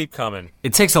puns just keep coming.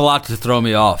 It takes a lot to throw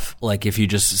me off, like if you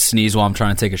just sneeze while I'm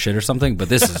trying to take a shit or something, but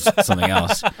this is something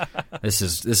else. This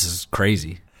is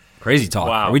crazy. Crazy talk.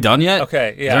 Wow. Are we done yet?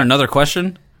 Okay, yeah. Is there another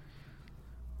question?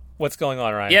 What's going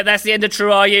on, Ryan? Yeah, that's the end of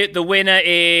True Are You. The winner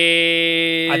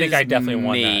is... I think I definitely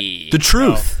won me. The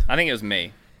truth. I think it was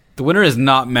me. The winner is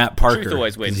not Matt Parker. Truth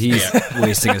always wins. He's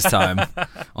wasting his time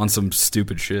on some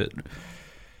stupid shit.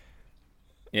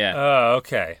 Yeah. Oh,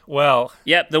 okay. Well...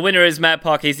 Yep, the winner is Matt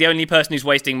Parker. He's the only person who's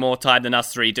wasting more time than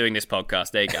us three doing this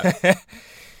podcast. There you go.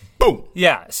 Boom.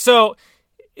 Yeah, so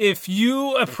if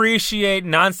you appreciate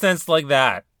nonsense like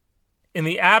that, in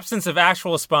the absence of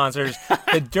actual sponsors,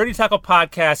 the Dirty Tackle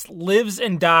podcast lives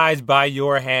and dies by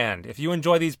your hand. If you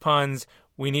enjoy these puns,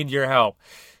 we need your help.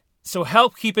 So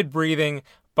help keep it breathing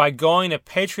by going to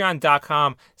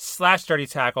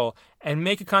patreon.com/dirtytackle and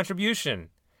make a contribution.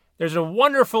 There's a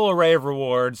wonderful array of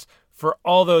rewards for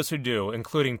all those who do,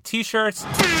 including t-shirts,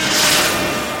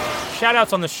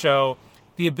 shout-outs on the show,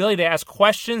 the ability to ask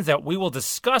questions that we will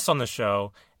discuss on the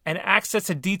show, and access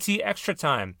to DT Extra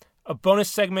Time, a bonus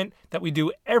segment that we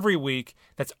do every week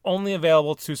that's only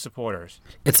available to supporters.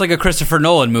 It's like a Christopher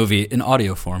Nolan movie in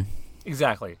audio form.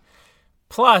 Exactly.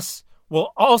 Plus,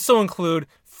 we'll also include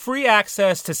free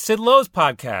access to Sid Lowe's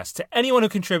podcast to anyone who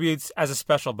contributes as a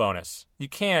special bonus. You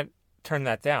can't turn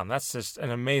that down. That's just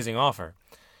an amazing offer.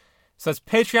 So that's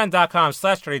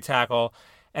patreon.com/dirtytackle.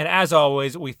 And as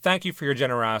always, we thank you for your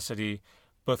generosity,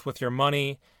 both with your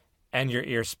money and your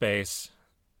ear space,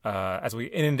 as we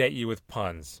inundate you with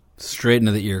puns. Straight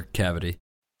into the ear cavity.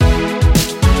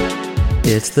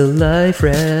 It's the Life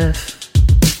Ref.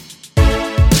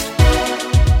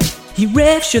 He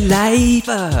refs your life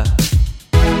up.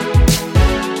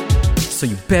 So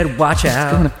you better watch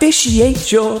out. Gonna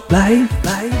officiate your life.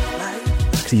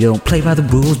 Cause you don't play by the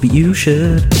rules, but you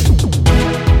should.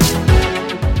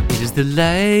 It is the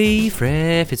Life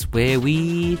Ref. It's where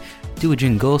we do a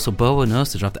jingle so Bo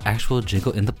knows to drop the actual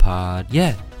jingle in the pod.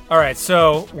 Yeah. All right,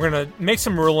 so we're going to make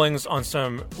some rulings on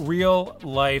some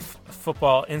real-life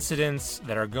football incidents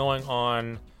that are going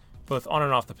on both on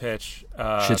and off the pitch.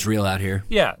 Shit's real out here.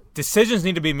 Yeah, decisions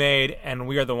need to be made, and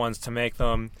we are the ones to make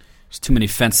them. There's too many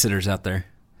fence sitters out there.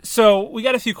 So we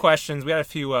got a few questions. We got a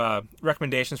few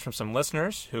recommendations from some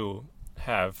listeners who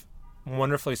have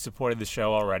wonderfully supported the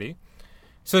show already.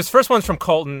 So this first one's from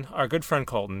Colton, our good friend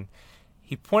Colton.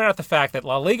 He pointed out the fact that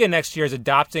La Liga next year is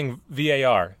adopting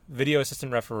VAR, Video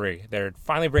Assistant Referee. They're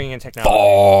finally bringing in technology.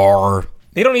 VAR.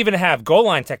 They don't even have goal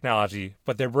line technology,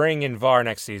 but they're bringing in VAR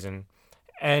next season.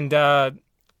 And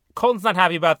Colton's not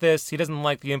happy about this. He doesn't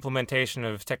like the implementation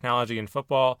of technology in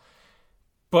football.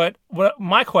 But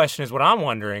my question is, what I'm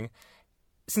wondering,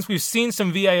 since we've seen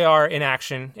some VAR in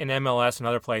action in MLS and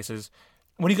other places,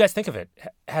 what do you guys think of it?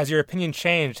 Has your opinion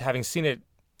changed having seen it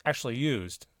actually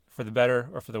used, for the better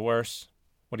or for the worse?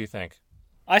 What do you think?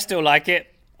 I still like it.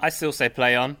 I still say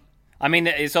play on. I mean,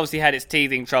 it's obviously had its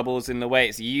teething troubles in the way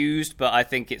it's used, but I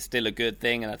think it's still a good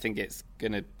thing, and I think it's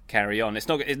going to carry on. They're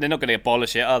not going to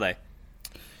abolish it, are they?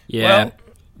 Yeah. Well,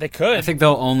 They could. I think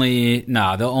they'll only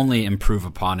improve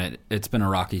upon it. It's been a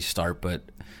rocky start, but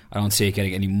I don't see it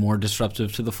getting any more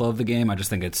disruptive to the flow of the game. I just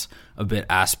think it's a bit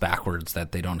ass backwards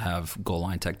that they don't have goal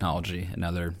line technology, and now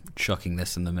they're chucking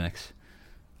this in the mix.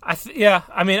 I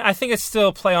think it's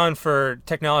still play on for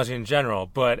technology in general,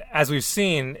 but as we've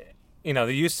seen,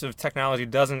 the use of technology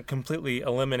doesn't completely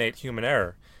eliminate human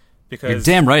error. Because you're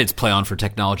damn right it's play on for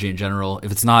technology in general.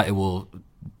 If it's not, it will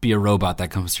be a robot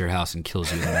that comes to your house and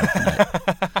kills you.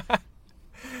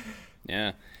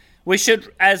 Yeah. We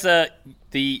should, as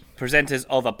the presenters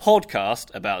of a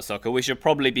podcast about soccer, we should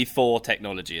probably be for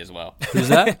technology as well. Who's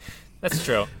that? That's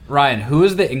true. Ryan, who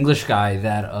is the English guy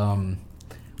that,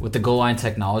 with the goal line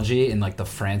technology in like the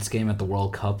France game at the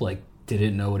World Cup, like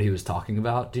didn't know what he was talking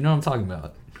about? Do you know what I'm talking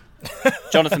about?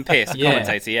 Jonathan Pierce,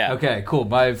 commentator, yeah. Okay, cool.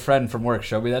 My friend from work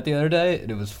showed me that the other day, and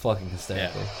it was fucking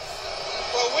hysterical. Yeah.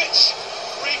 Well, which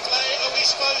replay are we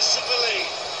supposed to believe?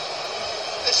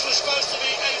 This was supposed to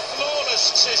be a flawless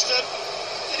system.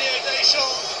 Didier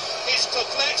Deschamps is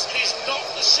perplexed. It is not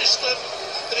the system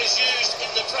that is used in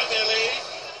the Premier League.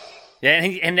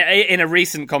 Yeah, and in a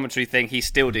recent commentary thing, he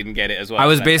still didn't get it as well. I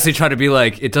was basically trying to be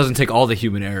like, it doesn't take all the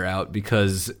human error out,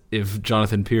 because if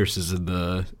Jonathan Pierce is in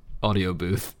the audio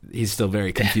booth, he's still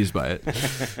very confused by it.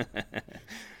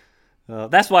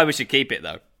 That's why we should keep it,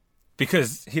 though.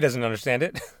 Because he doesn't understand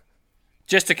it?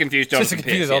 Just to confuse Jonathan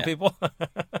Pierce. Just to confuse old people?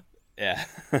 Yeah.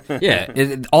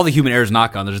 Yeah, all the human error is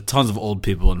not gone. There's tons of old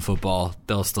people in football.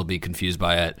 They'll still be confused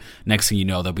by it. Next thing you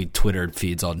know, there'll be Twitter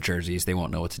feeds on jerseys. They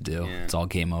won't know what to do. Yeah. It's all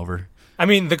game over. I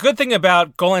mean, the good thing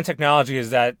about goal line technology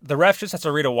is that the ref just has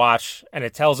to read a watch, and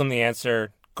it tells him the answer,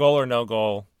 goal or no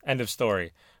goal, end of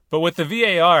story. But with the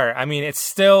VAR, I mean, it's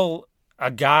still a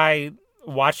guy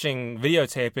watching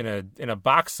videotape in a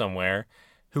box somewhere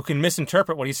who can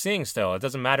misinterpret what he's seeing still. It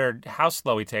doesn't matter how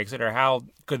slow he takes it or how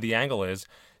good the angle is.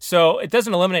 So it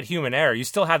doesn't eliminate human error. You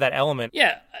still have that element.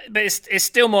 Yeah, but it's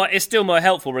still more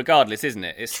helpful regardless, isn't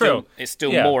it? It's true. It's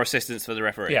still more assistance for the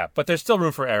referee. Yeah, but there's still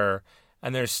room for error,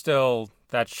 and there's still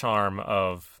that charm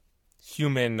of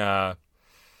human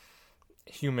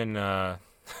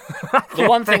The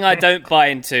one thing I don't buy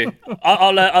into,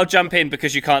 I'll jump in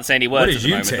because you can't say any words at the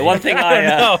moment. The one thing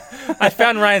I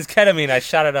found Ryan's ketamine. I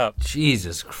shot it up.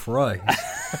 Jesus Christ.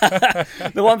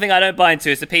 The one thing I don't buy into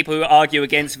is the people who argue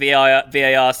against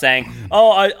VAR saying,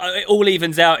 it all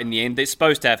evens out in the end. It's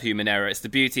supposed to have human error. It's the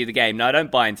beauty of the game. No, I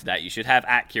don't buy into that. You should have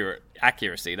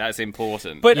accuracy. That's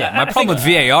important. But my problem with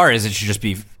VAR is it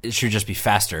should just be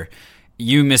faster.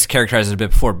 You mischaracterized it a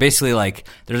bit before. Basically, like,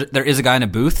 there is a guy in a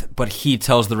booth, but he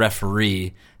tells the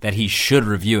referee that he should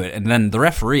review it. And then the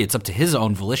referee, it's up to his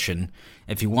own volition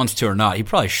if he wants to or not. He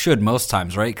probably should most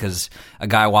times, right? Because a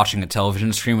guy watching a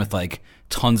television screen with, like,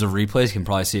 tons of replays can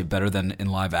probably see it better than in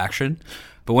live action.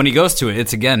 But when he goes to it,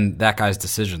 it's, again, that guy's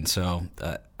decision. So,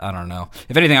 I don't know.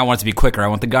 If anything, I want it to be quicker. I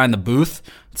want the guy in the booth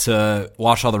to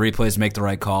watch all the replays, make the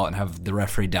right call, and have the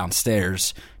referee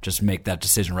downstairs just make that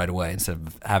decision right away instead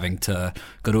of having to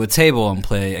go to a table and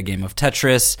play a game of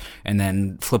Tetris and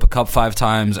then flip a cup 5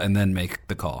 times and then make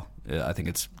the call. I think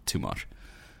it's too much.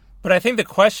 But I think the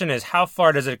question is, how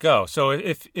far does it go? So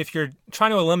if you're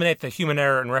trying to eliminate the human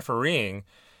error in refereeing,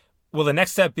 will the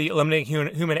next step be eliminating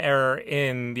human error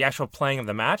in the actual playing of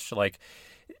the match? Like,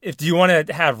 do you want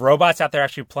to have robots out there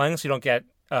actually playing so you don't get,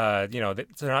 they're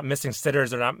not missing sitters,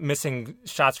 they're not missing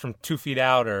shots from 2 feet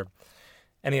out or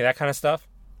any of that kind of stuff?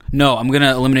 No, I'm going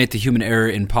to eliminate the human error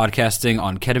in podcasting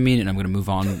on ketamine, and I'm going to move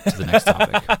on to the next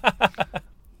topic.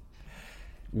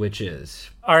 Which is?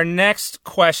 Our next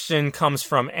question comes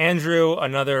from Andrew,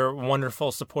 another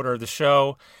wonderful supporter of the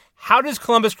show. How does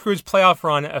Columbus Crew's playoff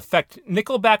run affect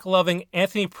Nickelback-loving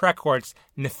Anthony Precourt's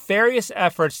nefarious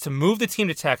efforts to move the team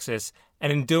to Texas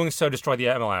and in doing so destroy the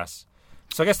MLS?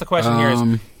 So I guess the question here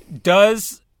is,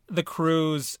 does the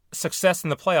Crew's success in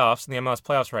the playoffs, in the MLS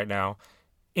playoffs right now,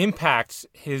 impact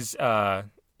his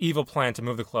evil plan to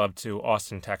move the club to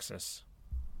Austin, Texas?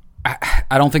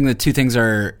 I don't think the two things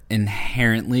are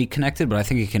inherently connected, but I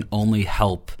think it can only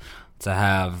help to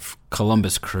have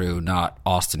Columbus Crew, not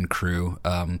Austin Crew,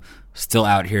 still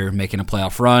out here making a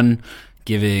playoff run,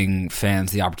 giving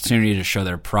fans the opportunity to show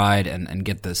their pride and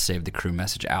get the Save the Crew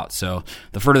message out. So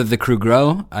the further the Crew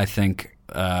grow, I think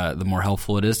the more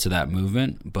helpful it is to that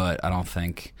movement, but I don't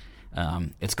think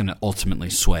it's going to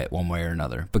ultimately sway it one way or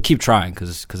another. But keep trying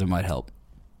because it might help.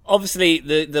 Obviously,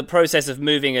 the process of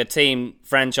moving a team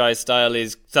franchise style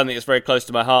is something that's very close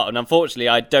to my heart, and unfortunately,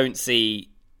 I don't see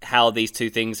how these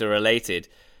two things are related.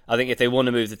 I think if they want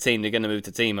to move the team, they're going to move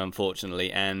the team,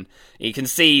 unfortunately. And you can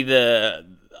see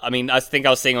I think I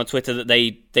was seeing on Twitter that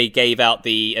they gave out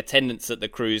the attendance at the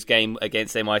Cruise game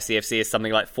against NYCFC as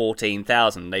something like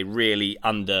 14,000. They really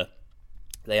underplayed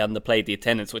the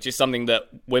attendance, which is something that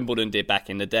Wimbledon did back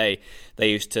in the day.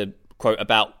 They used to quote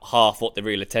about half what the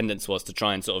real attendance was to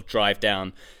try and sort of drive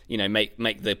down, make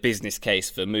the business case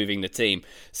for moving the team.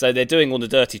 So they're doing all the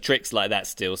dirty tricks like that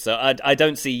still. So I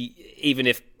don't see, even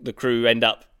if the Crew end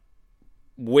up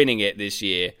winning it this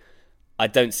year, I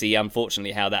don't see,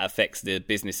 unfortunately, how that affects the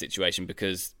business situation,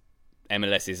 because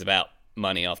MLS is about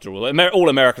money after all. All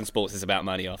American sports is about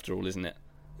money after all, isn't it?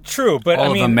 True, but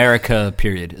all of America,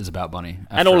 period, is about money.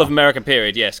 And all of America,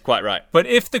 period, yes, quite right. But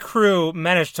if the Crew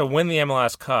managed to win the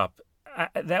MLS Cup,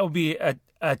 that would be a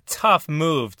tough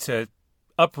move to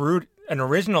uproot an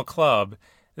original club,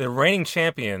 the reigning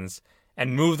champions,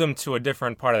 and move them to a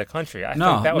different part of the country. I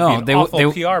think that would be an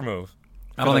awful PR move.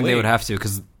 I don't think they would have to,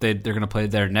 because they're going to play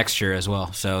there next year as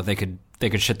well. So they could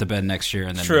shit the bed next year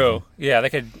and then. True, yeah,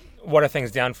 they could water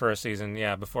things down for a season,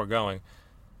 before going.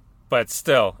 But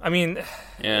still, I mean,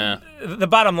 the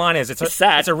bottom line is it's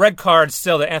sad. It's a red card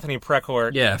still to Anthony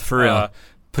Precourt. Yeah, for real.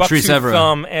 Patrice Evra.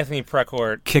 Thumb, Anthony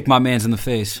Precourt. Kick my mans in the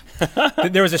face.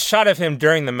 There was a shot of him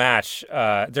during the match,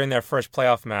 during their first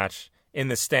playoff match, in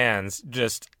the stands,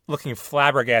 just looking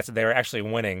flabbergasted they were actually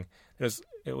winning.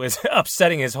 It was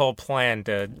upsetting his whole plan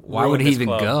to. Why would he even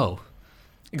club. go?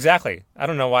 Exactly. I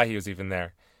don't know why he was even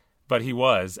there, but he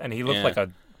was, and he looked like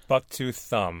a buck-tooth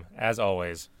thumb, as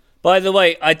always. By the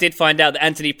way, I did find out that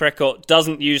Anthony Precourt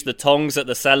doesn't use the tongs at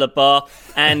the salad bar,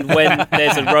 and when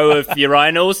there's a row of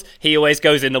urinals, he always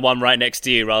goes in the one right next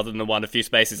to you rather than the one a few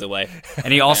spaces away.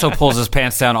 And he also pulls his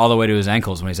pants down all the way to his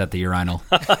ankles when he's at the urinal.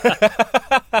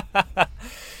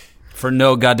 For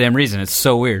no goddamn reason. It's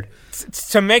so weird.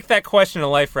 To make that question a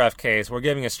Life Ref case, we're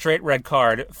giving a straight red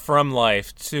card from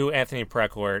Life to Anthony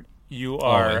Precourt. You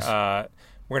are,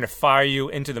 we're going to fire you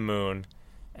into the moon.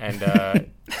 And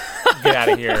get out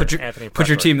of here, Anthony Precourt. Put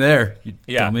your team there, you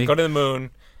dummy. Go to the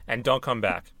moon and don't come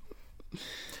back.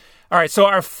 All right, so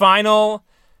our final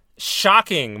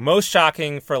most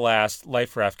shocking for last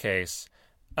Life Ref case.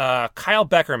 Kyle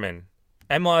Beckerman,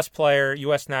 MLS player,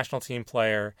 U.S. national team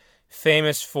player,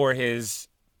 famous for his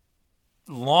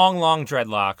long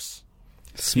dreadlocks.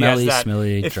 Smelly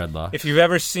dreadlocks. If you've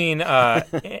ever seen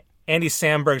Andy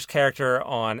Samberg's character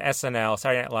on SNL,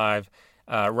 Saturday Night Live,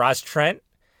 Roz Trent,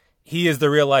 he is the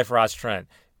real-life Roz Trent.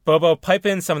 Bobo, pipe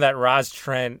in some of that Roz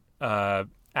Trent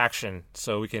action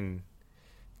so we can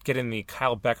get in the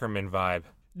Kyle Beckerman vibe.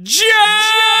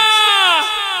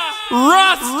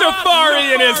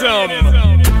 Rastafarianism!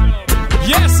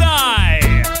 Yes, I,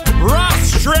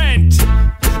 Roz Trent!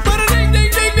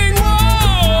 Ba-da-ding-ding-ding-ding,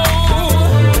 whoa!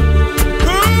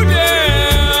 Who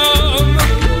damn?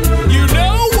 You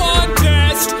know one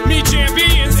test, me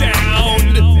champion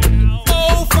sound.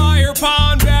 Oh, fire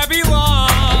pond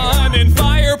Babylon and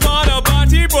fire pond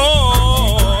Abati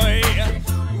boy.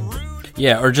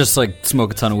 Yeah, or just like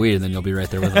smoke a ton of weed and then you'll be right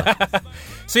there with us.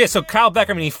 So Kyle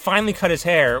Beckerman, he finally cut his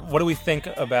hair. What do we think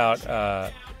about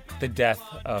the death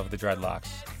of the dreadlocks,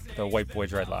 the white boy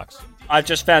dreadlocks? I've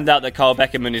just found out that Kyle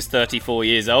Beckerman is 34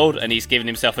 years old and he's given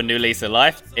himself a new lease of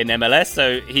life in MLS,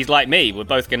 so he's like me. We're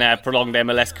both going to have prolonged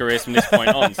MLS careers from this point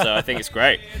on, so I think it's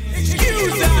great.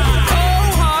 Excuse that,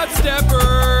 oh hot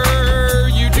stepper,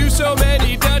 you do so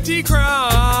many dirty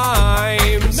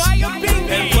crimes.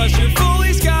 And plus you're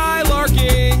fully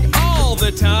skylarking all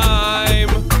the time.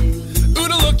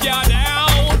 Oona look ya now.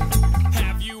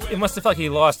 It must have felt like he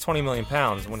lost 20 million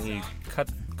pounds when he cut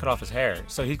off his hair.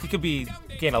 So he could be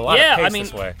getting a lot of pace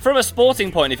this way. From a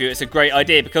sporting point of view, it's a greght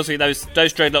idea because those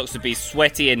dreadlocks would be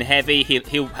sweaty and heavy.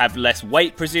 He'll have less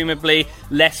weight, presumably,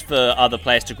 less for other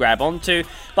players to grab onto.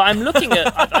 But I'm looking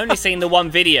at, I've only seen the one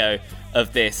video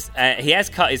of this. He has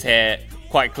cut his hair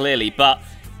quite clearly, but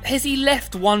has he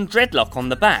left one dreadlock on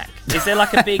the back? Is there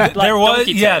like a big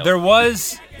donkey tail? There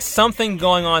was something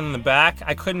going on in the back.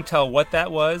 I couldn't tell what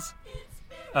that was.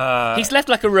 He's left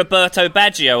like a Roberto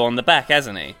Baggio on the back,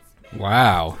 hasn't he?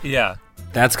 Wow. Yeah.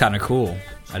 That's kind of cool.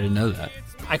 I didn't know that.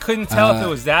 I couldn't tell if it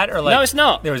was that or like... No, it's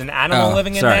not. There was an animal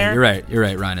living in there. You're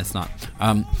right, Ryan, it's not.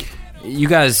 You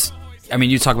guys, I mean,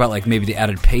 you talk about like maybe the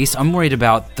added pace. I'm worried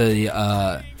about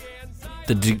the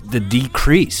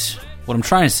decrease. What I'm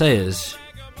trying to say is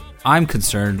I'm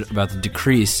concerned about the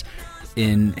decrease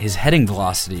in his heading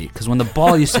velocity, because when the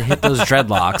ball used to hit those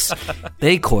dreadlocks,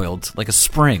 they coiled like a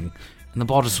spring. And the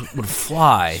ball just would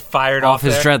fly fired off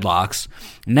his dreadlocks.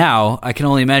 Now, I can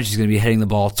only imagine he's going to be hitting the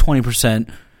ball 20%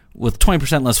 with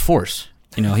 20% less force.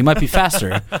 You know, he might be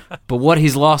faster, but what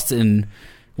he's lost in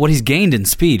what he's gained in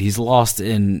speed, he's lost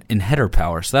in header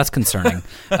power, so that's concerning.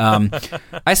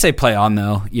 I say play on,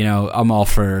 though. You know, I'm all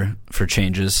for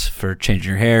changes, for changing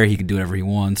your hair. He can do whatever he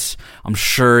wants. I'm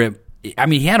sure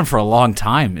he had him for a long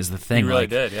time, is the thing. He really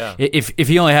did, yeah. If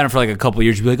he only had him for like a couple of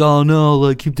years, you'd be like, oh no,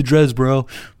 like keep the dreads, bro.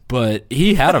 But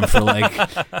he had him for like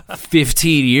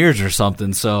 15 years or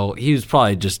something, so he was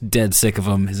probably just dead sick of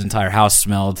him. His entire house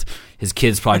smelled. His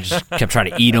kids probably just kept trying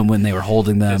to eat him when they were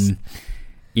holding them.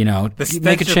 You know,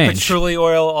 make a change. Patchouli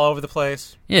oil all over the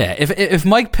place. Yeah, if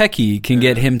Mike Pecky can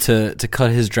get him to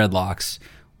cut his dreadlocks,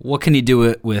 what can he do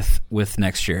it with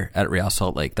next year at Real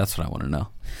Salt Lake? That's what I want to know.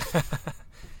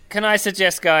 Can I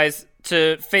suggest, guys,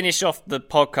 to finish off the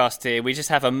podcast here, we just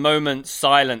have a moment's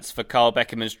silence for Carl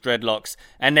Beckerman's dreadlocks,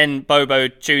 and then Bobo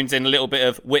tunes in a little bit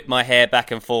of Whip My Hair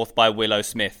Back and Forth by Willow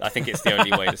Smith. I think it's the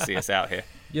only way to see us out here.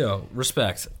 Yo,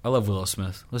 respect. I love Willow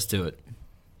Smith. Let's do it.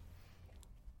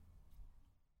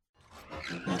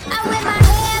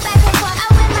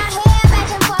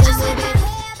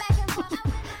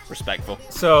 Respectful.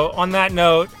 So, on that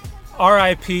note,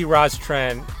 R.I.P. Raj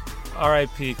Trent,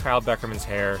 R.I.P. Carl Beckerman's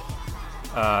hair.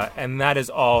 And that is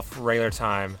all for regular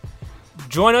time.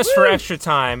 Join us for Extra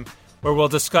Time, where we'll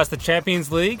discuss the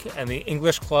Champions League and the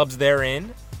English clubs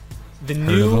therein.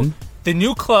 The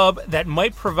new club that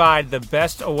might provide the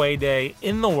best away day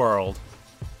in the world.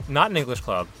 Not an English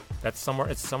club. It's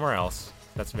somewhere else.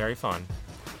 That's very fun.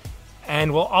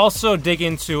 And we'll also dig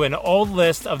into an old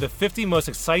list of the 50 most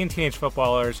exciting teenage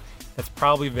footballers that's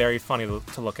probably very funny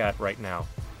to look at right now.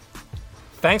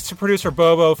 Thanks to producer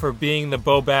Bobo for being the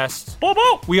Bo-best.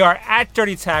 Bobo! We are at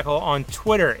Dirty Tackle on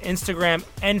Twitter, Instagram,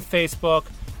 and Facebook.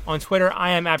 On Twitter,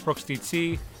 I am at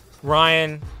BrooksDT.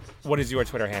 Ryan, what is your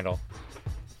Twitter handle?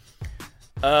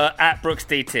 At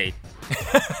BrooksDT.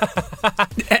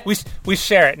 We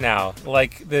share it now,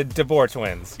 like the DeBoer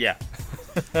twins. Yeah.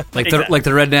 Like Exactly. the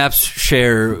Redknaps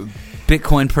share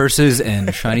Bitcoin purses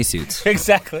and shiny suits.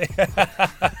 Exactly.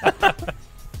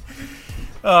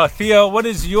 Theo, what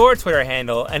is your Twitter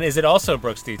handle, and is it also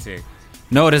BrooksDT?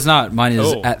 No, it is not. Mine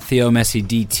is at Theo Messi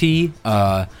DT.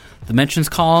 The mentions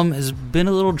column has been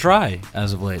a little dry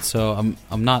as of late, so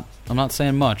I'm not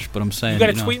saying much, but I'm saying You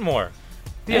got to tweet more.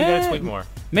 Theo, you got to tweet more.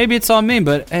 Maybe it's on me,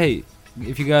 but hey,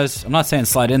 if you guys, I'm not saying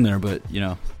slide in there, but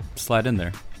slide in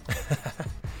there.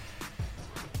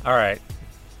 All right.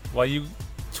 While you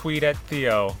tweet at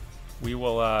Theo, we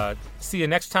will see you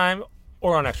next time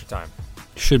or on Extra Time.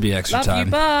 Should be extra Love time.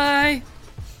 you, bye.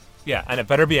 Yeah, and it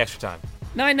better be Extra Time.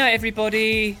 Night-night,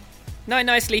 everybody.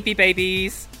 Night-night, sleepy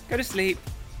babies. Go to sleep.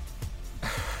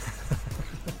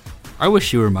 I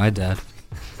wish you were my dad.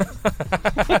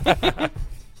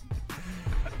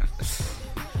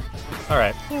 All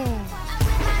right.